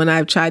classroom when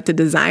I've tried to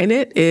design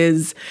it,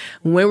 is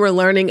when we're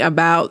learning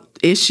about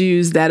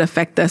issues that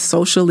affect us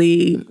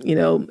socially,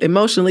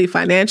 emotionally,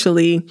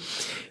 financially,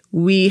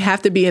 we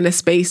have to be in a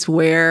space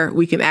where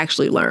we can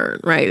actually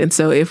learn, right? And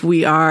so if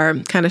we are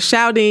kind of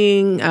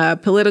shouting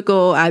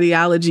political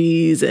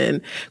ideologies and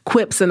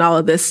quips and all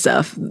of this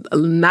stuff,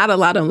 not a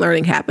lot of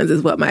learning happens,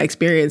 is what my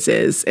experience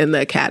is in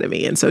the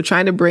academy. And so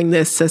trying to bring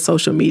this to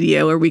social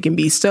media where we can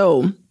be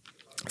so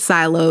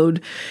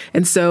siloed.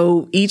 And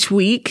so each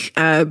week,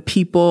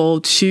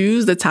 people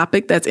choose the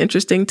topic that's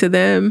interesting to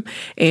them.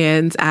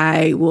 And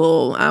I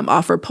will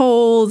offer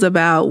polls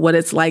about what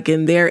it's like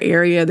in their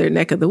area, their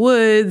neck of the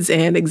woods,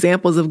 and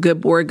examples of good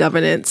board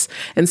governance.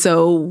 And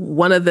so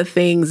one of the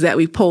things that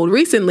we polled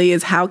recently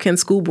is how can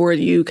school board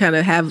you kind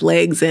of have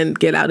legs and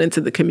get out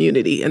into the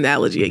community,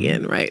 analogy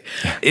again, right?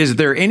 Is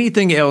there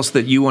anything else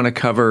that you want to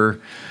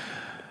cover?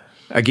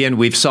 Again,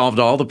 we've solved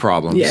all the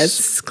problems.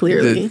 Yes,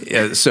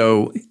 clearly.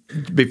 So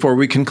before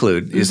we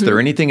conclude, is there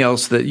anything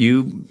else that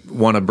you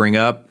want to bring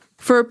up?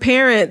 For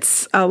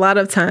parents, a lot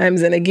of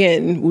times, and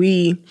again,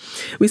 we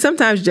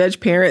sometimes judge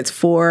parents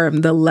for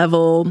the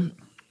level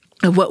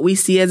of what we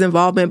see as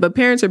involvement, but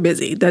parents are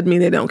busy. Doesn't mean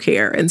they don't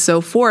care. And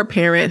so for a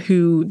parent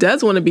who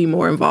does want to be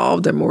more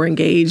involved or more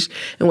engaged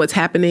in what's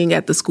happening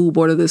at the school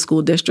board or the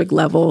school district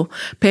level,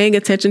 paying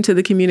attention to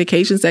the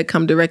communications that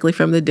come directly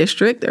from the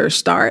district or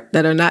START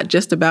that are not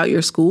just about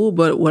your school,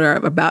 but what are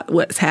about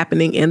what's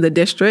happening in the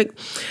district.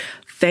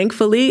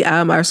 Thankfully,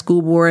 our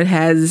school board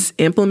has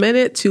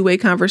implemented two-way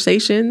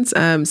conversations.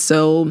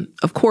 So,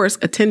 of course,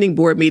 attending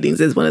board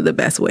meetings is one of the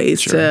best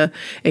ways to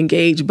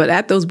engage. But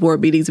at those board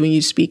meetings, when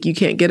you speak, you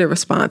can't get a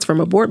response from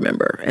a board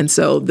member. And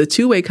so the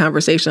two-way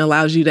conversation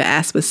allows you to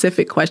ask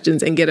specific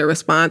questions and get a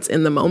response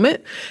in the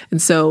moment. And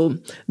so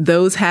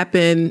those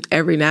happen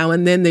every now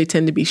and then. They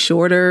tend to be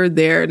shorter.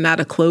 They're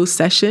not a closed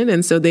session.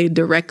 And so they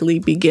directly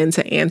begin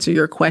to answer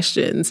your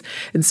questions.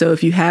 And so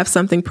if you have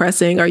something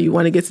pressing or you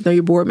want to get to know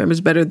your board members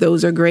better,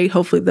 those are great.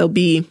 Hopefully they'll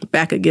be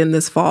back again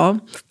this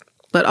fall.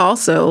 But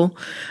also,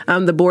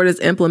 the board has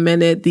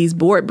implemented these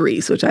board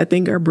briefs, which I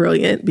think are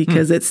brilliant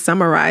because it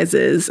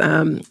summarizes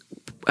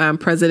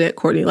President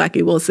Courtney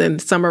Lackey Wilson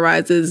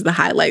summarizes the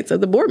highlights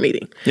of the board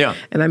meeting. Yeah.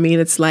 And I mean,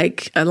 it's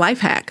like a life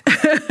hack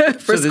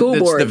for school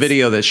boards. It's the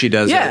video that she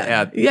does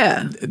at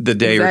the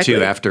day or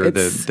two after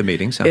the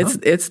meetings.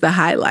 It's the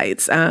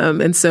highlights.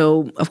 And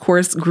so, of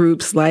course,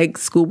 groups like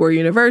School Board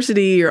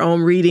University, your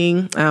own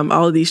reading,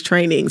 all of these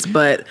trainings,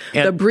 but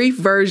the brief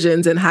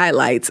versions and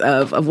highlights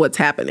of what's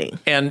happening.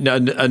 And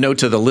a note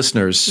to the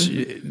listeners,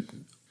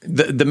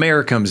 the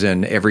mayor comes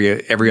in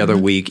every other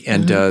week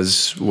and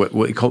does what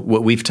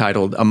we've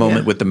titled a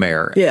moment with the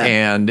mayor. Yeah.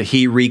 And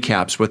he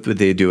recaps what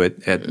they do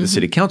at the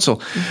city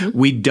council.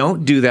 We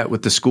don't do that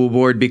with the school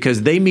board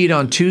because they meet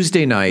on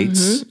Tuesday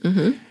nights,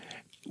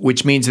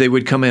 which means they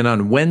would come in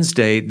on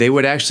Wednesday. They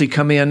would actually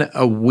come in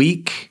a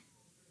week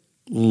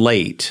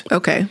late.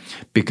 Okay.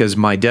 Because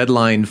my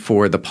deadline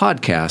for the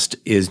podcast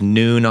is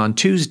noon on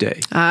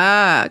Tuesday.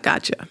 Ah,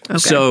 gotcha. Okay.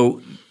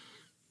 So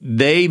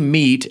they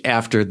meet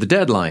after the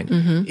deadline.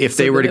 If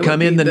they were to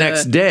come in the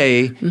next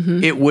day,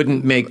 it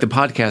wouldn't make the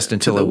podcast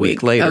until a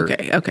week later.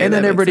 Okay. And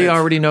then everybody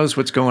already knows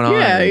what's going on.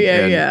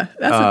 Yeah.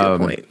 That's a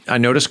good point. I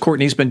noticed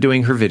Courtney's been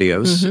doing her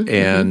videos,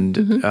 and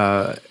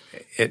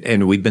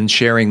we've been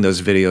sharing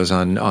those videos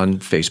on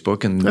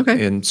Facebook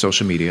and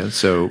social media.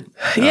 So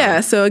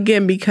so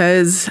again,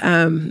 because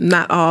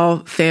not all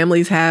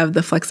families have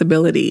the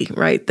flexibility,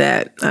 right,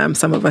 that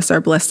some of us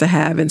are blessed to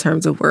have in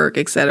terms of work,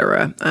 et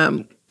cetera.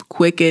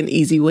 Quick and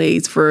easy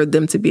ways for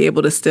them to be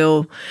able to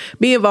still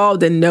be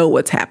involved and know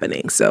what's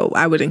happening. So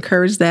I would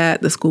encourage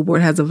that. The school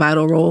board has a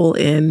vital role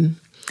in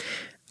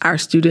our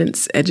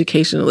students'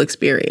 educational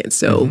experience.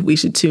 So we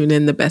should tune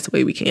in the best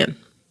way we can.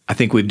 I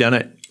think we've done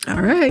it.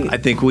 All right. I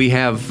think we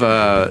have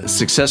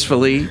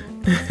successfully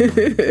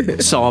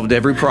solved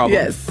every problem.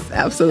 Yes,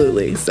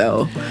 absolutely.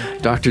 So,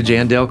 Dr.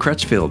 Jandel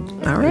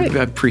Crutchfield. All right.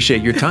 I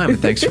appreciate your time.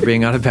 Thanks for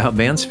being on About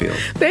Mansfield.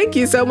 Thank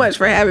you so much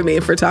for having me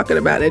and for talking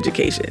about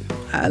education.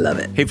 I love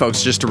it. Hey,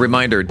 folks, just a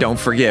reminder, don't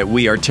forget,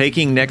 we are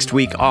taking next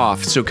week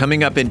off. So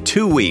coming up in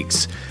 2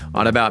 weeks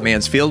on About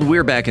Mansfield,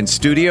 we're back in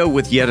studio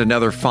with yet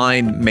another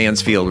fine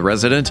Mansfield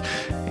resident,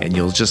 and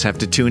you'll just have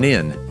to tune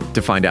in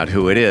to find out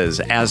who it is.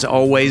 As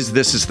always,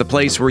 this is the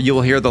place where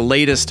you'll hear the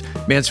latest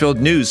Mansfield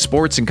news,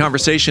 sports, and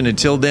conversation.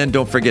 Until then,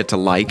 don't forget to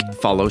like,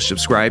 follow,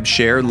 subscribe,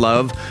 share,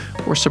 love,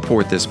 or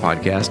support this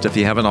podcast if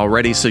you haven't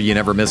already so you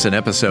never miss an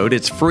episode.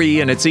 It's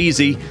free and it's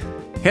easy.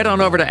 Head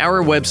on over to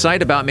our website,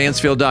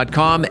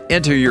 aboutmansfield.com.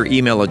 Enter your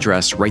email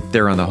address right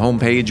there on the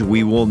homepage.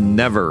 We will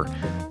never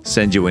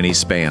send you any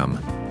spam.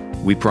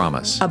 We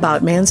promise.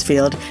 About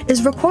Mansfield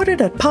is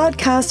recorded at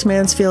Podcast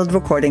Mansfield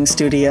Recording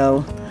Studio.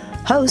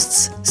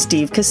 Hosts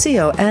Steve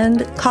Casillo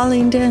and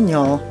Colleen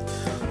Daniel.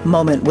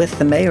 Moment with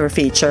the Mayor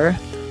feature,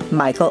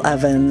 Michael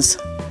Evans.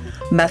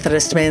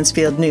 Methodist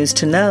Mansfield News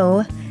to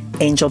Know,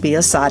 Angel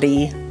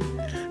Biasatti.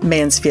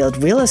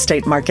 Mansfield Real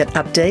Estate Market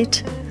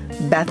Update,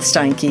 Beth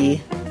Steinke.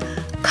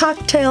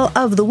 Cocktail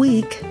of the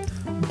Week,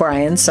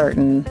 Brian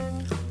Certain.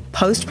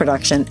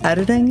 Post-production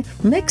editing,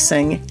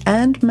 mixing,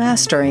 and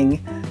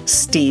mastering,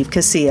 Steve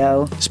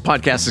Casillo. This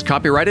podcast is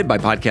copyrighted by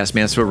Podcast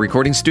Mansfield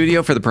Recording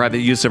Studio for the private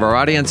use of our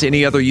audience.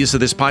 Any other use of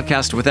this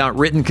podcast without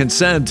written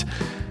consent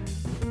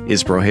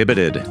is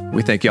prohibited.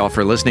 We thank you all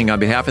for listening. On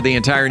behalf of the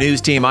entire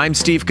news team, I'm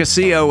Steve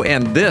Casillo,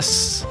 and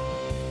this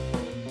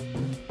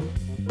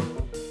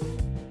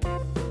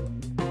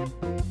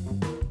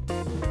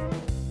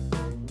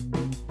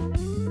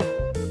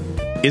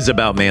is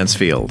About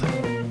Mansfield.